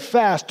hold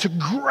fast, to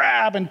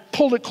grab and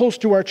pull it close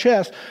to our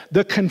chest,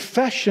 the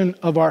confession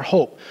of our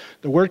hope.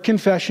 The word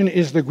confession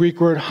is the Greek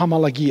word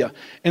homologia,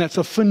 and it's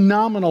a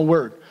phenomenal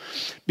word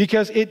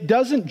because it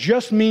doesn't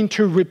just mean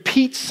to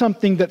repeat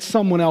something that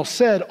someone else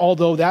said,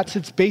 although that's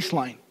its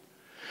baseline.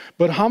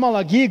 But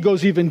homologia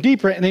goes even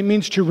deeper, and it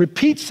means to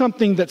repeat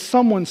something that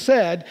someone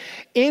said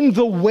in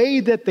the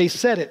way that they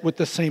said it, with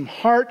the same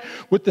heart,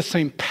 with the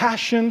same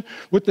passion,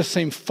 with the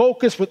same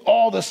focus, with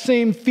all the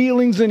same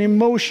feelings and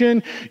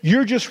emotion.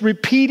 You're just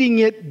repeating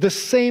it the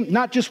same,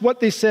 not just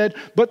what they said,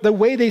 but the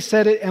way they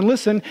said it. And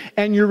listen,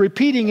 and you're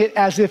repeating it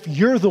as if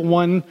you're the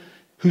one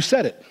who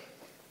said it.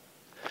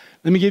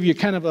 Let me give you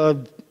kind of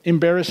a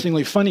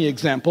embarrassingly funny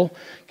example,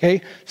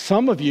 okay?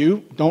 Some of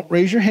you, don't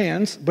raise your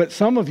hands, but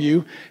some of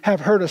you have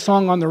heard a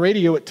song on the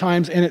radio at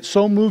times and it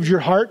so moves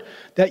your heart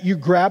that you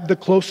grab the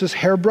closest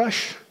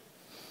hairbrush.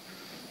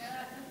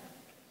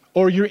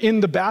 Or you're in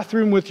the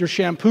bathroom with your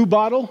shampoo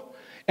bottle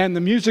and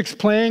the music's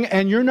playing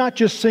and you're not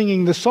just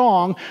singing the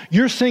song,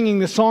 you're singing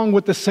the song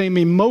with the same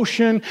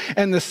emotion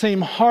and the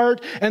same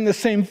heart and the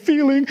same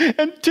feeling,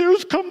 and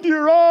tears come to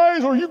your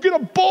eyes, or you get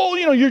a bowl,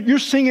 you're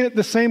singing it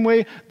the same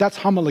way. That's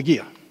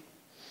homologia.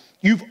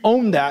 You've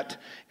owned that,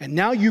 and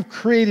now you've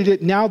created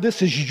it. Now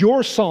this is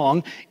your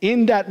song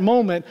in that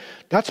moment.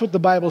 That's what the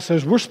Bible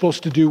says we're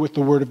supposed to do with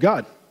the Word of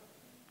God.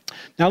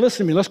 Now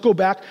listen to me. Let's go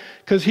back,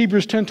 because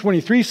Hebrews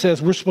 10:23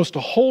 says we're supposed to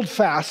hold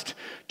fast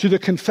to the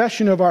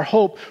confession of our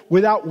hope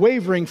without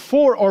wavering,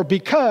 for or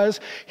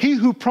because he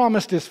who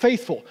promised is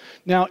faithful.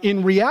 Now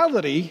in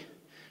reality,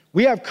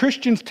 We have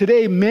Christians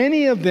today,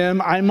 many of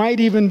them, I might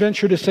even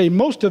venture to say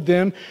most of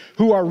them,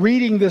 who are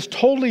reading this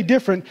totally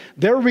different.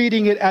 They're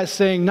reading it as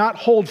saying not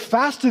hold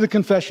fast to the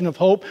confession of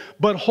hope,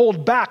 but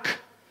hold back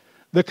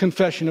the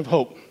confession of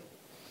hope.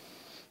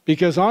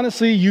 Because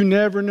honestly, you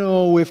never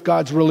know if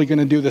God's really going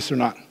to do this or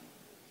not.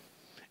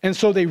 And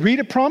so they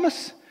read a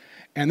promise,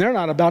 and they're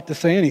not about to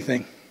say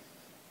anything.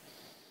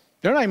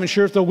 They're not even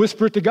sure if they'll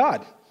whisper it to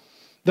God.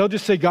 They'll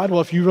just say, God, well,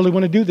 if you really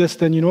want to do this,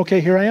 then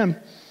okay, here I am.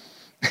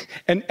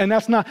 And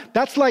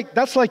that's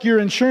like your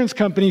insurance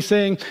company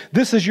saying,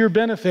 this is your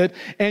benefit,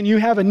 and you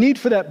have a need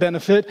for that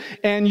benefit,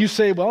 and you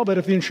say, well, but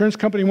if the insurance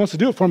company wants to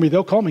do it for me,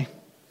 they'll call me.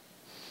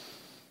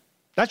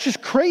 That's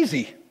just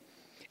crazy.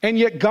 And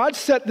yet God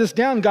set this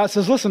down. God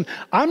says, listen,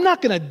 I'm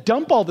not going to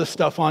dump all this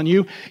stuff on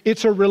you.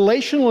 It's a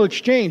relational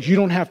exchange. You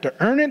don't have to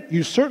earn it.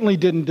 You certainly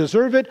didn't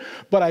deserve it,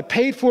 but I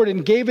paid for it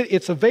and gave it.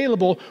 It's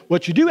available.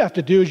 What you do have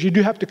to do is you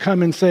do have to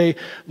come and say,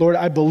 Lord,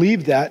 I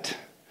believe that.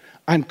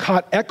 I'm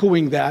caught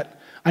echoing that.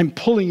 I'm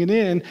pulling it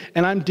in,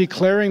 and I'm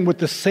declaring with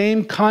the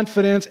same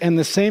confidence and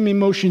the same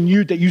emotion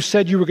that you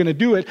said you were going to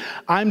do it.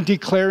 I'm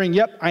declaring,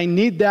 yep, I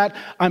need that.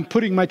 I'm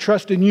putting my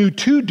trust in you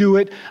to do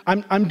it.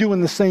 I'm doing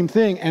the same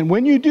thing. And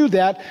when you do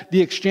that, the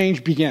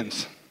exchange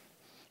begins.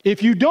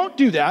 If you don't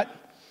do that,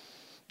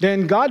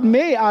 then God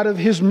may, out of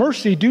his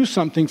mercy, do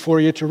something for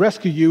you to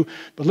rescue you.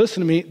 But listen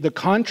to me, the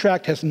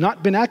contract has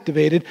not been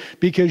activated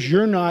because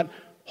you're not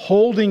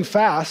holding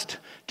fast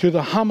to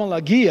the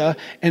homologia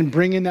and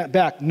bringing that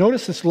back.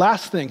 Notice this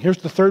last thing. Here's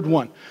the third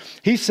one.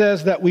 He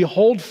says that we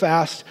hold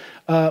fast,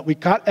 we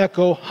got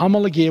echo,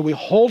 homologia, we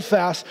hold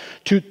fast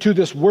to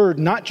this word,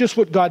 not just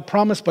what God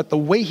promised, but the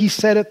way he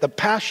said it, the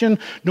passion.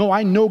 No,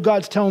 I know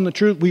God's telling the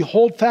truth. We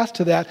hold fast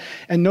to that.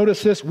 And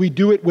notice this, we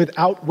do it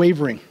without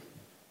wavering.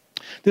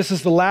 This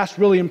is the last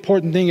really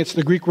important thing. It's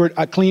the Greek word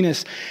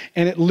aklinis,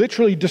 and it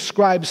literally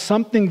describes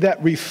something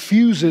that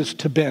refuses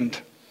to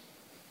bend.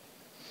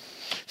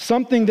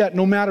 Something that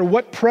no matter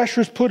what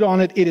pressure's put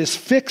on it, it is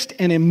fixed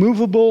and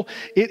immovable,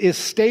 it is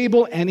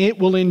stable, and it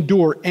will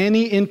endure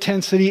any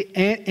intensity,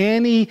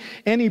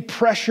 any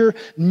pressure.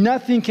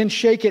 Nothing can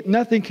shake it,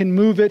 nothing can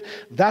move it.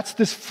 That's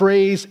this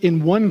phrase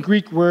in one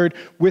Greek word,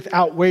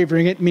 without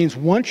wavering. It means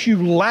once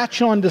you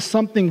latch on to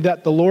something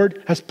that the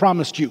Lord has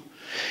promised you,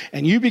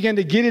 and you begin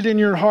to get it in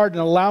your heart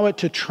and allow it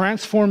to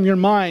transform your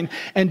mind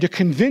and to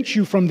convince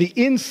you from the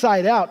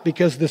inside out,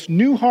 because this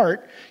new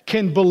heart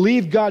can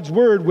believe God's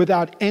word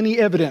without any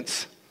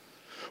evidence.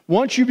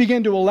 Once you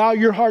begin to allow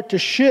your heart to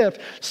shift,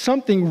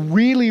 something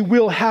really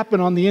will happen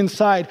on the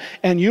inside,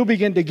 and you'll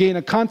begin to gain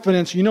a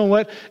confidence. You know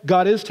what?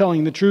 God is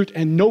telling the truth,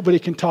 and nobody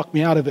can talk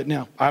me out of it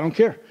now. I don't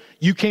care.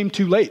 You came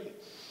too late.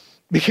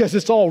 Because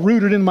it's all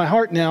rooted in my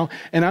heart now,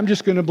 and I'm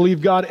just going to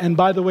believe God. And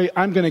by the way,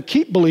 I'm going to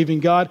keep believing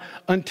God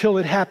until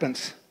it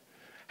happens.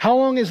 How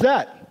long is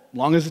that?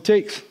 Long as it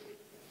takes.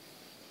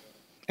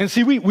 And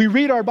see, we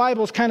read our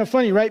Bibles kind of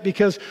funny, right?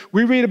 Because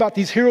we read about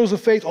these heroes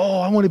of faith. Oh,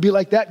 I want to be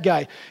like that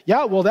guy.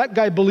 Yeah, well, that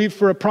guy believed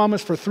for a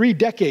promise for 3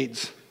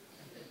 decades.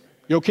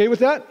 You okay with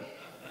that?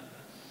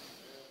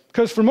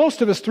 Because for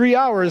most of us, 3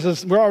 hours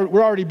is we're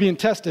already being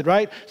tested,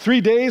 right?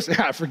 3 days,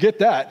 forget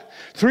that.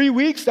 3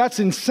 weeks, that's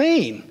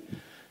insane.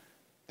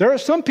 There are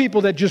some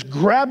people that just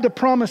grabbed the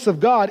promise of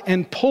God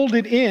and pulled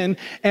it in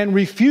and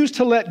refused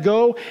to let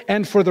go,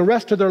 and for the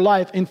rest of their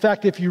life. In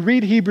fact, if you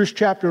read Hebrews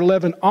chapter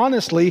 11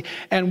 honestly,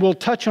 and we'll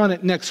touch on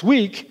it next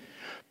week,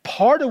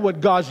 part of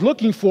what God's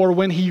looking for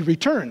when he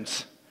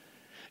returns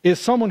is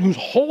someone who's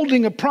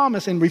holding a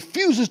promise and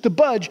refuses to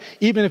budge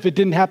even if it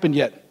didn't happen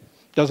yet.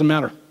 Doesn't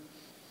matter.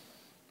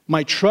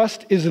 My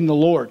trust is in the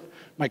Lord.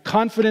 My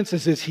confidence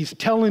is he's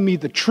telling me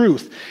the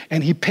truth,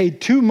 and he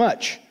paid too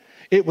much.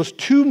 It was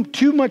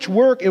too much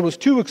work. It was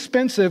too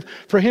expensive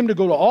for him to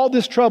go to all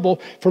this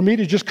trouble for me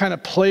to just kind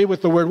of play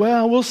with the word.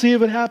 Well, we'll see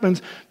if it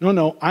happens.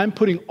 No, I'm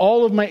putting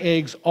all of my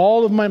eggs,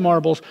 all of my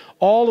marbles,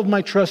 all of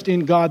my trust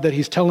in God that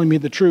he's telling me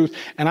the truth.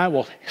 And I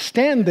will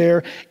stand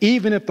there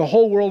even if the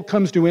whole world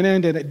comes to an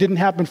end and it didn't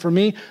happen for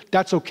me.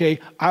 That's okay.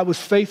 I was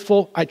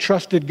faithful. I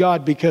trusted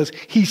God because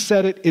he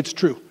said it. It's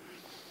true.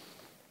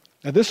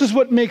 Now, this is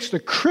what makes the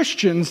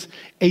Christians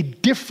a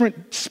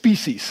different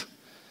species.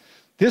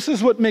 This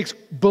is what makes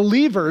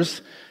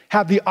believers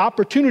have the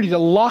opportunity to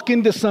lock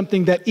into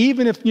something that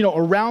even if,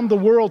 around the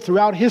world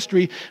throughout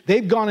history,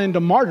 they've gone into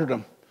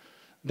martyrdom.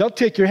 They'll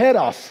take your head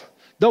off.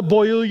 They'll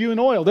boil you in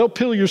oil. They'll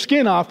peel your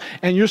skin off,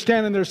 and you're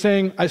standing there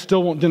saying, I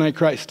still won't deny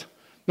Christ.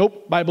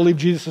 Nope, I believe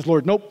Jesus is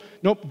Lord. Nope,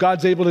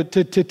 God's able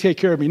to take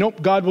care of me.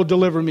 Nope, God will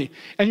deliver me.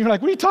 And you're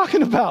like, what are you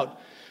talking about?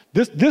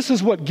 This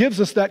is what gives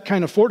us that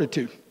kind of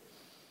fortitude.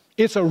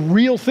 It's a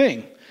real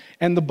thing.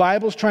 And the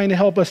Bible's trying to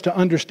help us to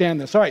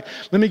understand this. All right,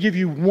 let me give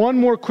you one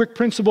more quick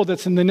principle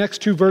that's in the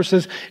next 2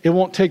 verses. It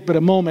won't take but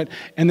a moment.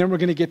 And then we're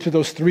going to get to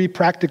those 3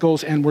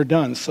 practicals and we're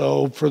done.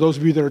 So for those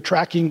of you that are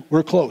tracking,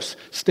 we're close.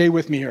 Stay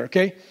with me here,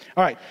 okay?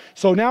 All right,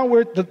 so now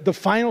we're at the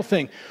final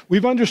thing.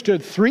 We've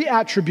understood 3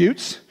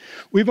 attributes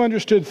We've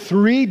understood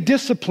 3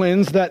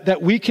 disciplines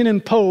that we can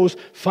impose,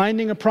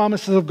 finding the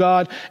promises of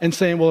God and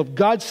saying, well, if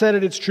God said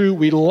it, it's true.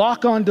 We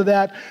lock onto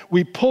that,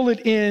 we pull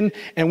it in,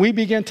 and we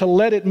begin to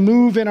let it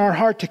move in our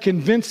heart to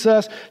convince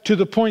us to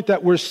the point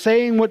that we're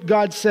saying what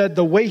God said,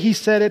 the way he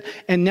said it,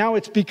 and now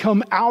it's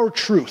become our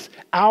truth,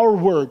 our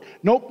word.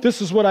 Nope, this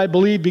is what I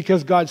believe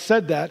because God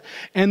said that.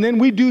 And then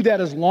we do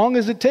that as long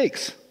as it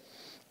takes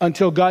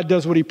until God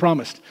does what he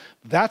promised.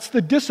 That's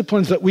the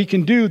disciplines that we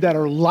can do that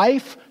are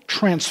life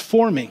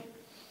transforming.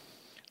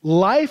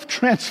 Life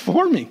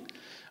transforming.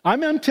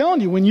 I'm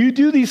telling you, when you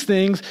do these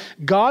things,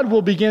 God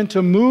will begin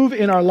to move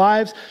in our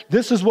lives.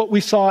 This is what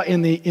we saw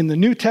in the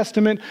New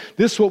Testament.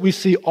 This is what we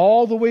see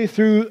all the way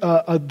through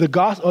the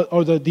gospel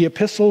or the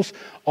epistles,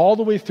 all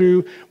the way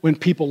through when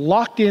people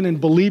locked in and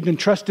believed and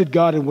trusted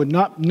God and would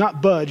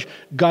not budge.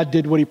 God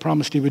did what he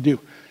promised he would do.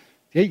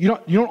 You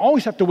don't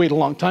always have to wait a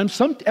long time.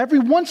 Every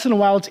once in a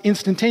while, it's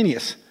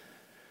instantaneous.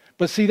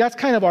 But see, that's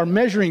kind of our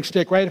measuring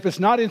stick, right? If it's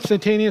not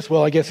instantaneous,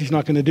 well, I guess he's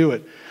not going to do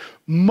it.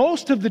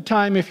 Most of the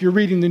time, if you're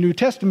reading the New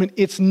Testament,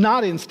 it's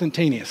not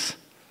instantaneous.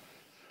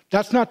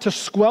 That's not to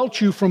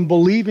squelch you from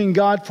believing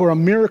God for a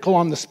miracle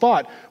on the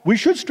spot. We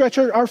should stretch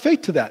our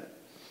faith to that.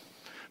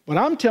 But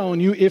I'm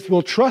telling you, if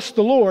we'll trust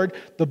the Lord,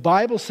 the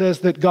Bible says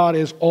that God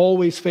is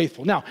always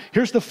faithful. Now,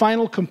 here's the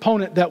final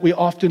component that we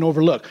often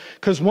overlook.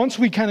 Because once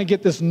we kind of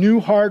get this new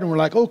heart and we're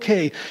like,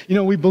 okay,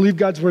 we believe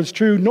God's word is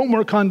true, no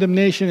more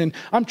condemnation, and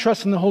I'm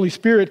trusting the Holy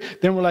Spirit,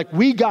 then we're like,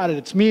 we got it.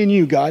 It's me and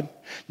you, God.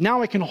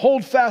 Now I can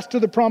hold fast to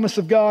the promise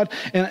of God,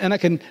 and I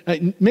can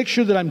make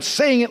sure that I'm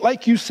saying it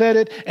like you said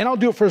it, and I'll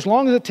do it for as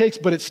long as it takes,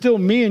 but it's still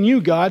me and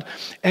you, God.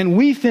 And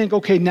we think,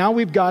 okay, now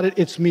we've got it,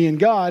 it's me and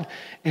God.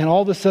 And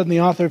all of a sudden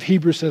the author of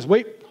Hebrews says,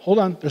 wait, hold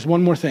on, there's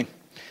one more thing.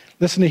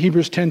 Listen to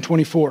Hebrews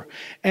 10:24.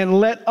 And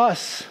let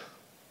us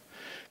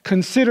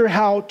consider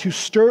how to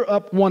stir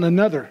up one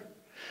another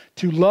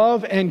to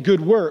love and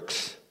good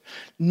works,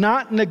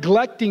 not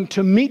neglecting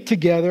to meet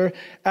together,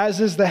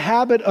 as is the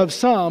habit of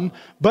some,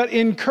 but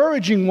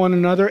encouraging one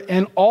another,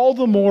 and all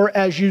the more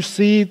as you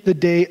see the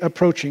day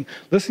approaching.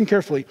 Listen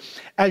carefully.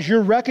 As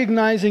you're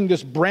recognizing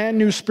this brand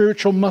new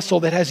spiritual muscle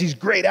that has these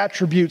great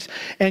attributes,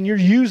 and you're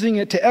using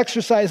it to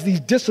exercise these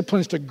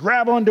disciplines to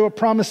grab onto a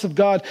promise of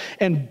God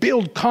and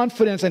build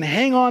confidence and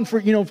hang on for,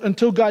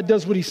 until God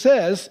does what he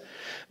says,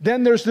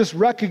 then there's this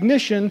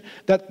recognition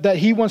that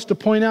he wants to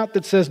point out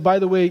that says, by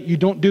the way, you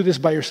don't do this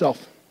by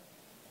yourself.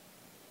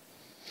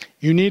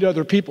 You need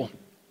other people.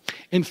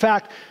 In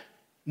fact,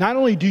 not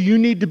only do you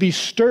need to be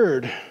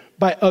stirred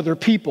by other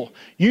people,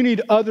 you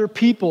need other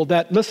people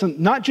that,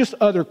 listen, not just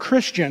other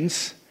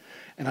Christians,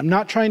 and I'm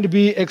not trying to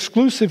be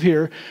exclusive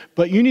here,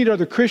 but you need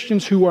other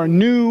Christians who are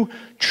new,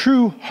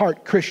 true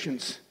heart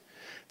Christians.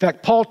 In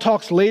fact, Paul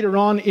talks later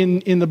on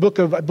in the book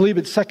of, I believe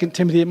it's 2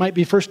 Timothy, it might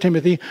be 1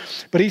 Timothy,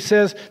 but he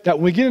says that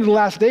when we get into the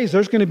last days,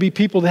 there's going to be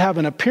people that have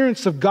an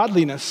appearance of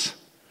godliness,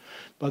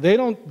 but they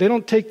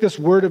don't take this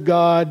word of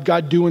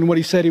God doing what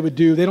he said he would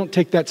do. They don't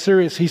take that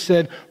serious. He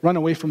said, run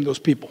away from those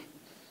people.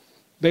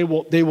 They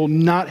will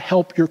not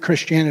help your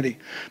Christianity.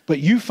 But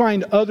you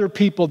find other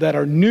people that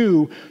are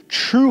new,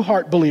 true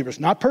heart believers,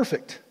 not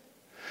perfect,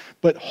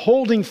 but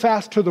holding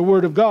fast to the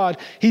word of God.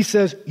 He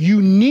says,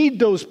 you need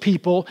those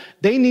people.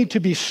 They need to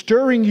be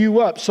stirring you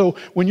up. So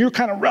when you're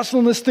kind of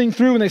wrestling this thing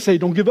through and they say,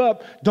 don't give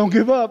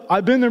up.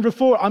 I've been there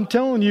before. I'm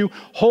telling you,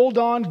 hold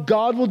on.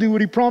 God will do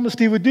what he promised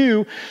he would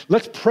do.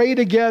 Let's pray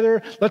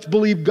together. Let's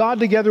believe God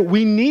together.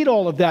 We need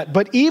all of that.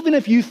 But even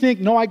if you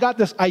think, no, I got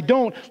this, I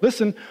don't.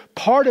 Listen,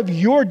 part of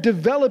your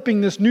developing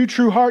this new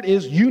true heart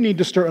is you need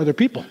to stir other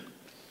people.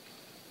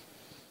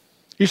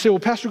 You say, well,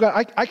 Pastor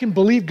God, I can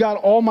believe God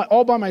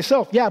all by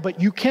myself. Yeah, but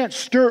you can't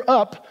stir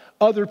up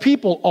other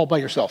people all by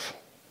yourself.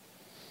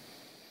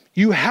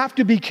 You have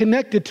to be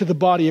connected to the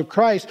body of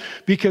Christ,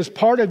 because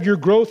part of your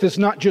growth is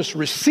not just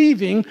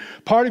receiving.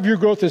 Part of your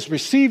growth is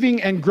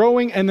receiving and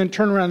growing and then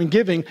turn around and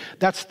giving.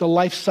 That's the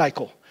life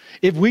cycle.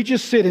 If we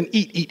just sit and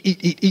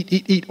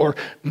eat, or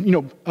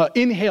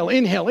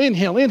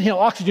inhale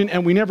oxygen,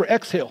 and we never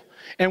exhale,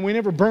 and we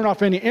never burn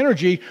off any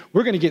energy,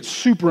 we're going to get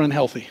super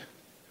unhealthy.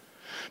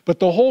 But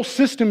the whole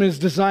system is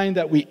designed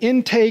that we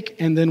intake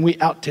and then we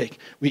outtake.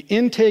 We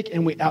intake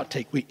and we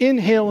outtake. We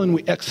inhale and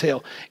we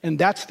exhale. And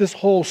that's this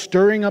whole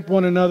stirring up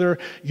one another.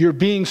 You're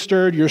being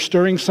stirred. You're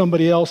stirring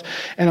somebody else.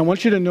 And I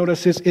want you to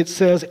notice this. It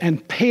says,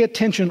 and pay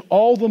attention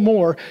all the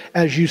more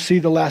as you see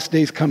the last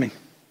days coming.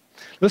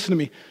 Listen to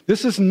me.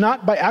 This is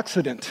not by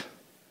accident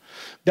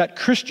that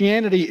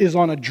Christianity is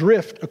on a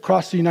drift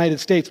across the United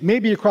States,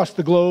 maybe across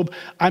the globe.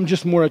 I'm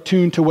just more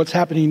attuned to what's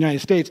happening in the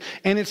United States.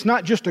 And it's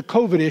not just a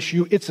COVID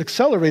issue. It's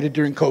accelerated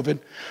during COVID.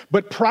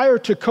 But prior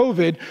to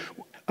COVID,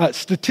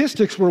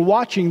 statistics were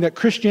watching that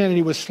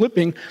Christianity was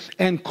slipping,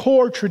 and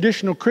core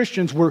traditional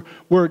Christians were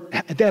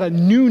at a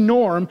new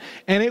norm.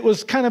 And it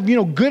was kind of,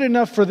 good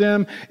enough for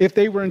them if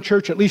they were in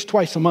church at least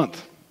twice a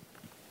month.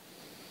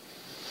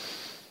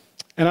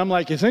 And I'm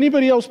like, is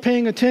anybody else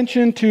paying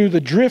attention to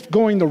the drift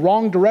going the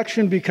wrong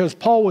direction? Because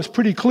Paul was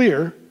pretty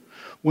clear.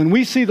 When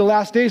we see the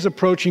last days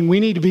approaching, we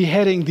need to be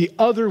heading the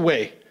other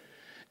way.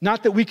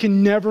 Not that we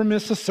can never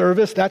miss a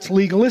service, that's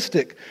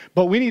legalistic.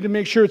 But we need to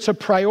make sure it's a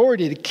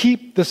priority to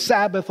keep the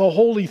Sabbath a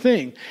holy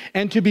thing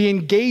and to be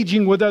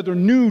engaging with other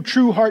new,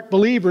 true heart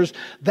believers.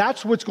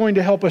 That's what's going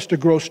to help us to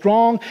grow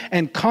strong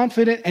and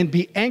confident and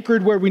be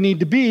anchored where we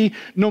need to be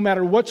no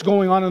matter what's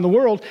going on in the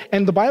world.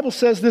 And the Bible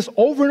says this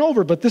over and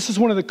over, but this is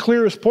one of the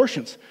clearest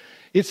portions.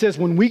 It says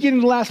when we get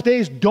into the last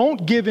days,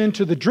 don't give in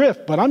to the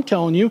drift. But I'm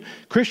telling you,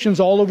 Christians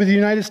all over the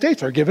United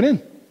States are giving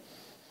in.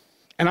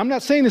 And I'm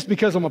not saying this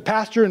because I'm a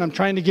pastor and I'm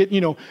trying to get,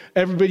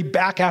 everybody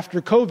back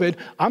after COVID.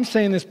 I'm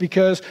saying this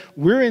because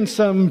we're in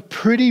some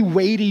pretty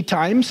weighty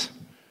times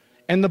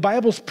and the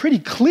Bible's pretty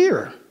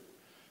clear.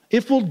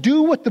 If we'll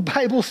do what the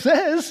Bible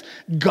says,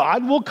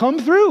 God will come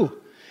through.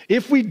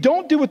 If we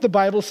don't do what the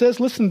Bible says,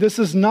 listen, this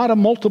is not a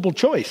multiple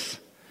choice.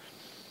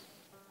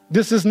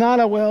 This is not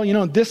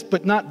this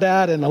but not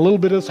that and a little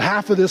bit of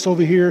half of this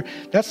over here.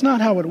 That's not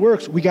how it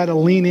works. We got to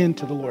lean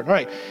into the Lord. All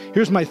right,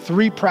 here's my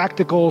 3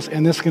 practicals,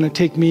 and this is going to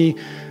take me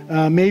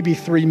maybe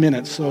 3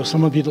 minutes. So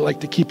some of you that like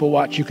to keep a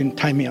watch, you can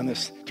time me on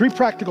this. 3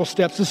 practical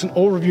steps. This is an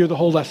overview of the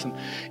whole lesson.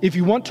 If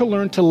you want to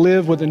learn to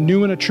live with a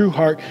new and a true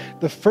heart,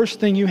 the first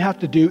thing you have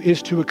to do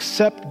is to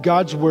accept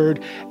God's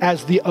word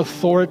as the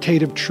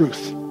authoritative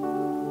truth.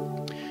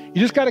 You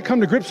just got to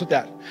come to grips with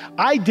that.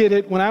 I did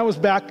it when I was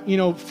back,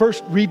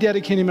 first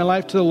rededicating my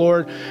life to the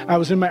Lord. I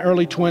was in my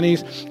early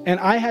 20s, and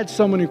I had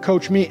someone who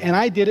coached me, and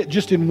I did it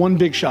just in one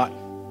big shot.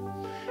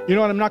 You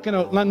know what? I'm not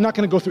going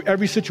to go through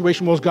every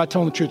situation. Well, is God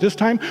telling the truth this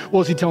time?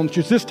 Well, is he telling the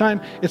truth this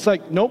time? It's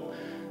like, nope.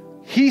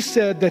 He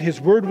said that his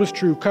word was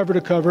true, cover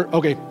to cover.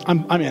 Okay,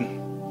 I'm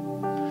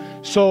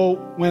in. So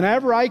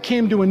whenever I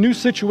came to a new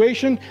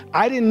situation,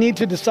 I didn't need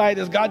to decide,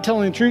 is God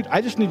telling the truth?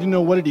 I just need to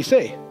know, what did he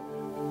say?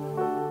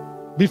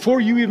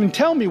 Before you even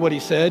tell me what he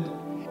said,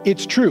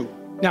 it's true.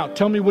 Now,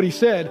 tell me what he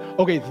said.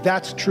 Okay,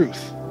 that's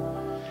truth.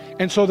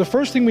 And so the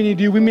first thing we need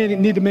to do, we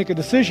need to make a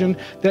decision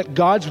that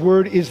God's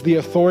word is the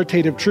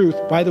authoritative truth.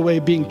 By the way,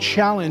 being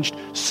challenged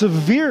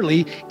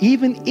severely,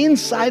 even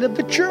inside of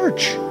the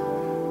church.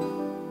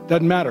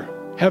 Doesn't matter.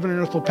 Heaven and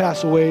earth will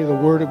pass away. The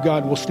word of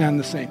God will stand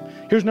the same.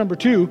 Here's number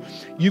 2.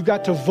 You've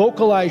got to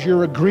vocalize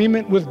your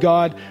agreement with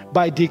God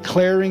by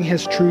declaring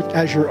his truth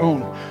as your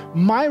own.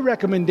 My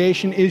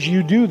recommendation is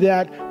you do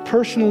that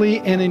personally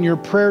and in your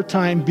prayer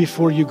time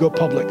before you go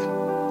public.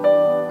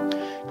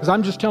 Because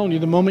I'm just telling you,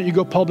 the moment you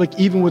go public,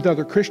 even with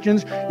other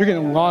Christians, you're getting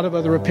a lot of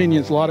other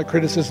opinions, a lot of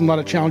criticism, a lot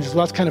of challenges.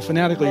 Well, that's kind of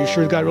fanatical. Are you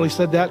sure God really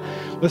said that?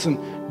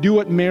 Listen, do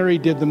what Mary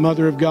did, the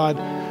mother of God.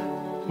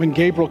 When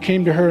Gabriel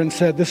came to her and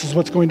said, this is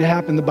what's going to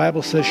happen, the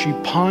Bible says she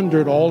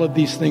pondered all of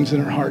these things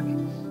in her heart.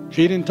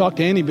 She didn't talk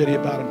to anybody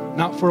about them,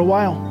 not for a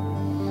while.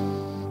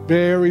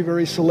 Very,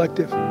 very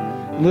selective.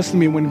 And listen to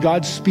me, when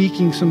God's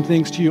speaking some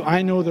things to you,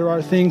 I know there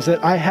are things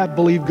that I have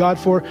believed God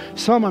for.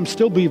 Some I'm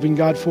still believing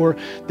God for,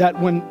 that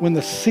when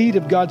the seed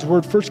of God's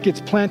word first gets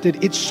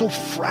planted, it's so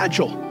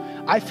fragile.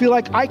 I feel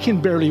like I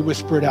can barely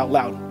whisper it out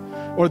loud.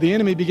 Or the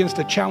enemy begins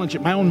to challenge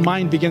it. My own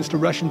mind begins to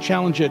rush and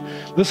challenge it.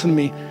 Listen to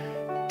me.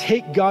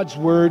 Take God's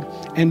word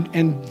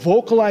and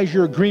vocalize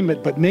your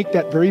agreement, but make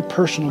that very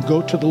personal.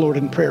 Go to the Lord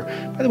in prayer.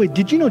 By the way,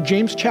 did you know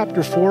James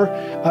chapter 4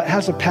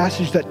 has a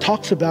passage that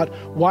talks about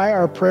why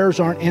our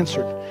prayers aren't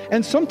answered?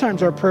 And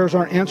sometimes our prayers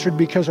aren't answered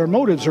because our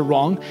motives are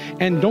wrong.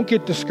 And don't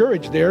get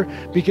discouraged there,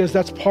 because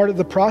that's part of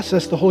the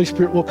process. The Holy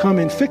Spirit will come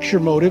and fix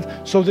your motive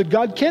so that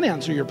God can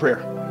answer your prayer.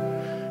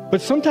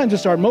 But sometimes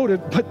it's our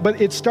motive, but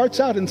it starts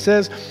out and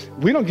says,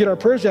 we don't get our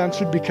prayers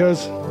answered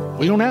because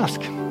we don't ask.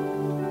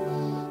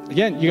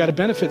 Again, you got a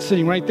benefit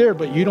sitting right there,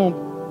 but you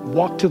don't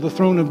walk to the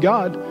throne of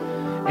God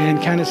and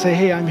kind of say,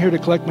 hey, I'm here to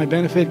collect my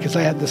benefit because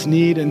I had this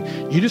need. And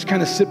you just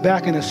kind of sit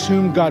back and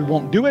assume God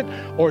won't do it,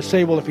 or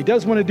say, well, if he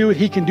does want to do it,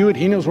 he can do it.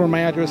 He knows where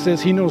my address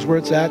is. He knows where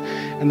it's at.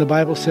 And the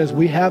Bible says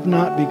we have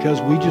not because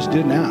we just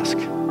didn't ask.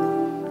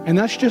 And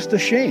that's just a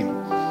shame.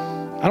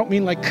 I don't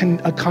mean like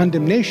a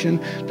condemnation.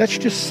 That's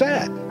just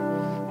sad.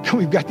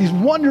 We've got these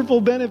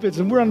wonderful benefits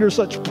and we're under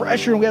such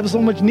pressure and we have so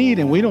much need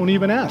and we don't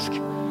even ask.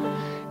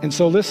 And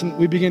so listen,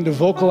 we begin to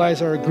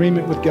vocalize our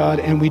agreement with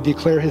God and we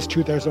declare his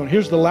truth as our own.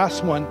 Here's the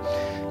last one,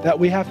 that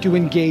we have to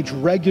engage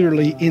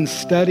regularly in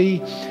study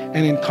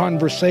and in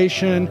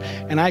conversation.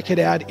 And I could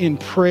add in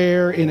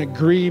prayer, in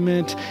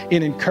agreement,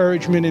 in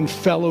encouragement, in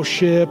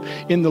fellowship,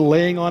 in the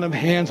laying on of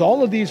hands.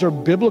 All of these are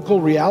biblical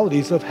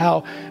realities of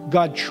how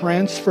God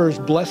transfers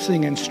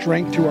blessing and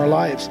strength to our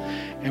lives.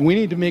 And we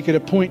need to make it a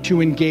point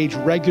to engage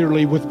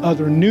regularly with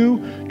other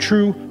new,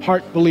 true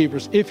heart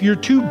believers. If you're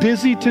too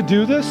busy to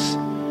do this,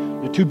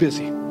 you're too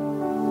busy.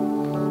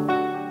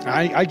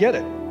 I get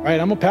it, right?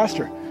 I'm a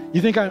pastor. You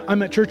think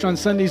I'm at church on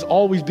Sundays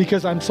always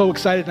because I'm so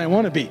excited and I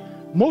want to be.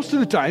 Most of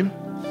the time.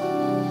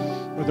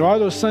 But there are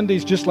those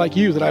Sundays just like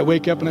you that I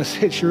wake up and I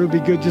say, it sure would be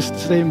good just to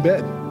stay in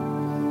bed.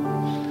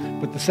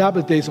 But the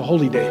Sabbath day is a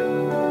holy day.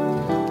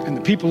 And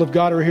the people of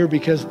God are here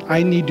because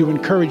I need to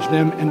encourage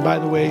them. And by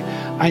the way,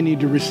 I need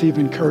to receive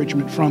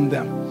encouragement from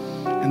them.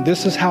 And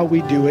this is how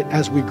we do it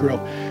as we grow.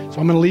 So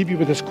I'm going to leave you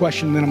with this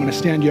question, and then I'm going to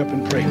stand you up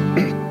and pray.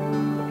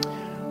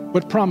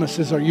 What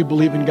promises are you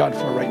believing God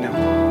for right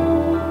now?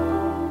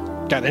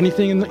 Got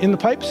anything in the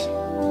pipes?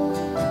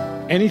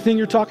 Anything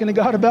you're talking to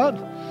God about?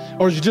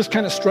 Or is you just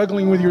kind of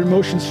struggling with your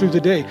emotions through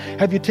the day?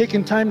 Have you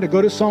taken time to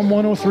go to Psalm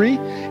 103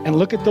 and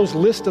look at those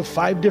list of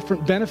 5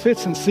 different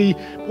benefits and see,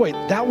 boy,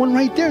 that one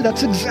right there,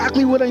 that's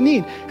exactly what I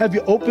need. Have you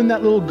opened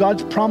that little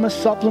God's Promise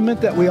supplement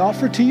that we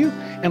offer to you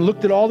and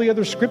looked at all the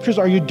other scriptures?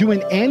 Are you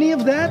doing any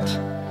of that?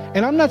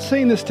 And I'm not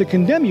saying this to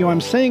condemn you. I'm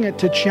saying it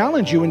to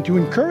challenge you and to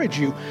encourage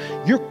you.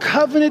 You're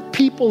covenant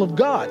people of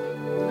God.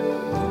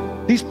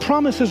 These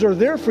promises are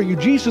there for you.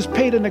 Jesus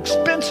paid an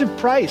expensive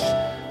price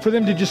for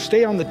them to just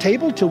stay on the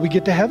table till we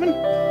get to heaven.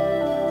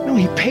 No,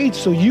 he paid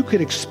so you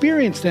could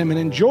experience them and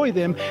enjoy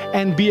them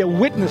and be a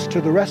witness to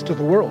the rest of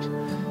the world.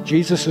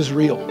 Jesus is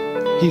real.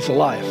 He's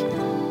alive.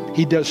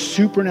 He does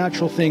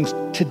supernatural things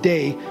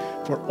today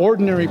for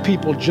ordinary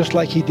people, just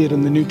like he did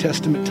in the New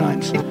Testament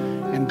times.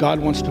 And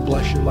God wants to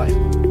bless your life.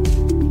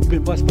 You've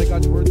been blessed by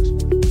God's word this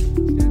morning.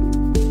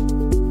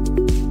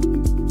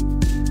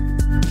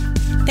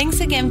 Thanks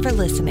again for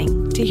listening.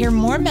 To hear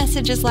more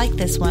messages like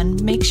this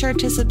one, make sure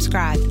to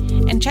subscribe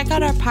and check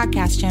out our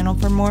podcast channel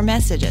for more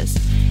messages.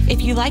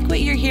 If you like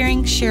what you're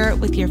hearing, share it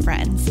with your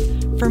friends.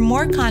 For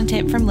more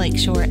content from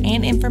Lakeshore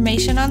and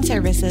information on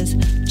services,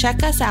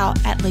 check us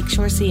out at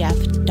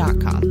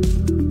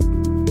lakeshorecf.com.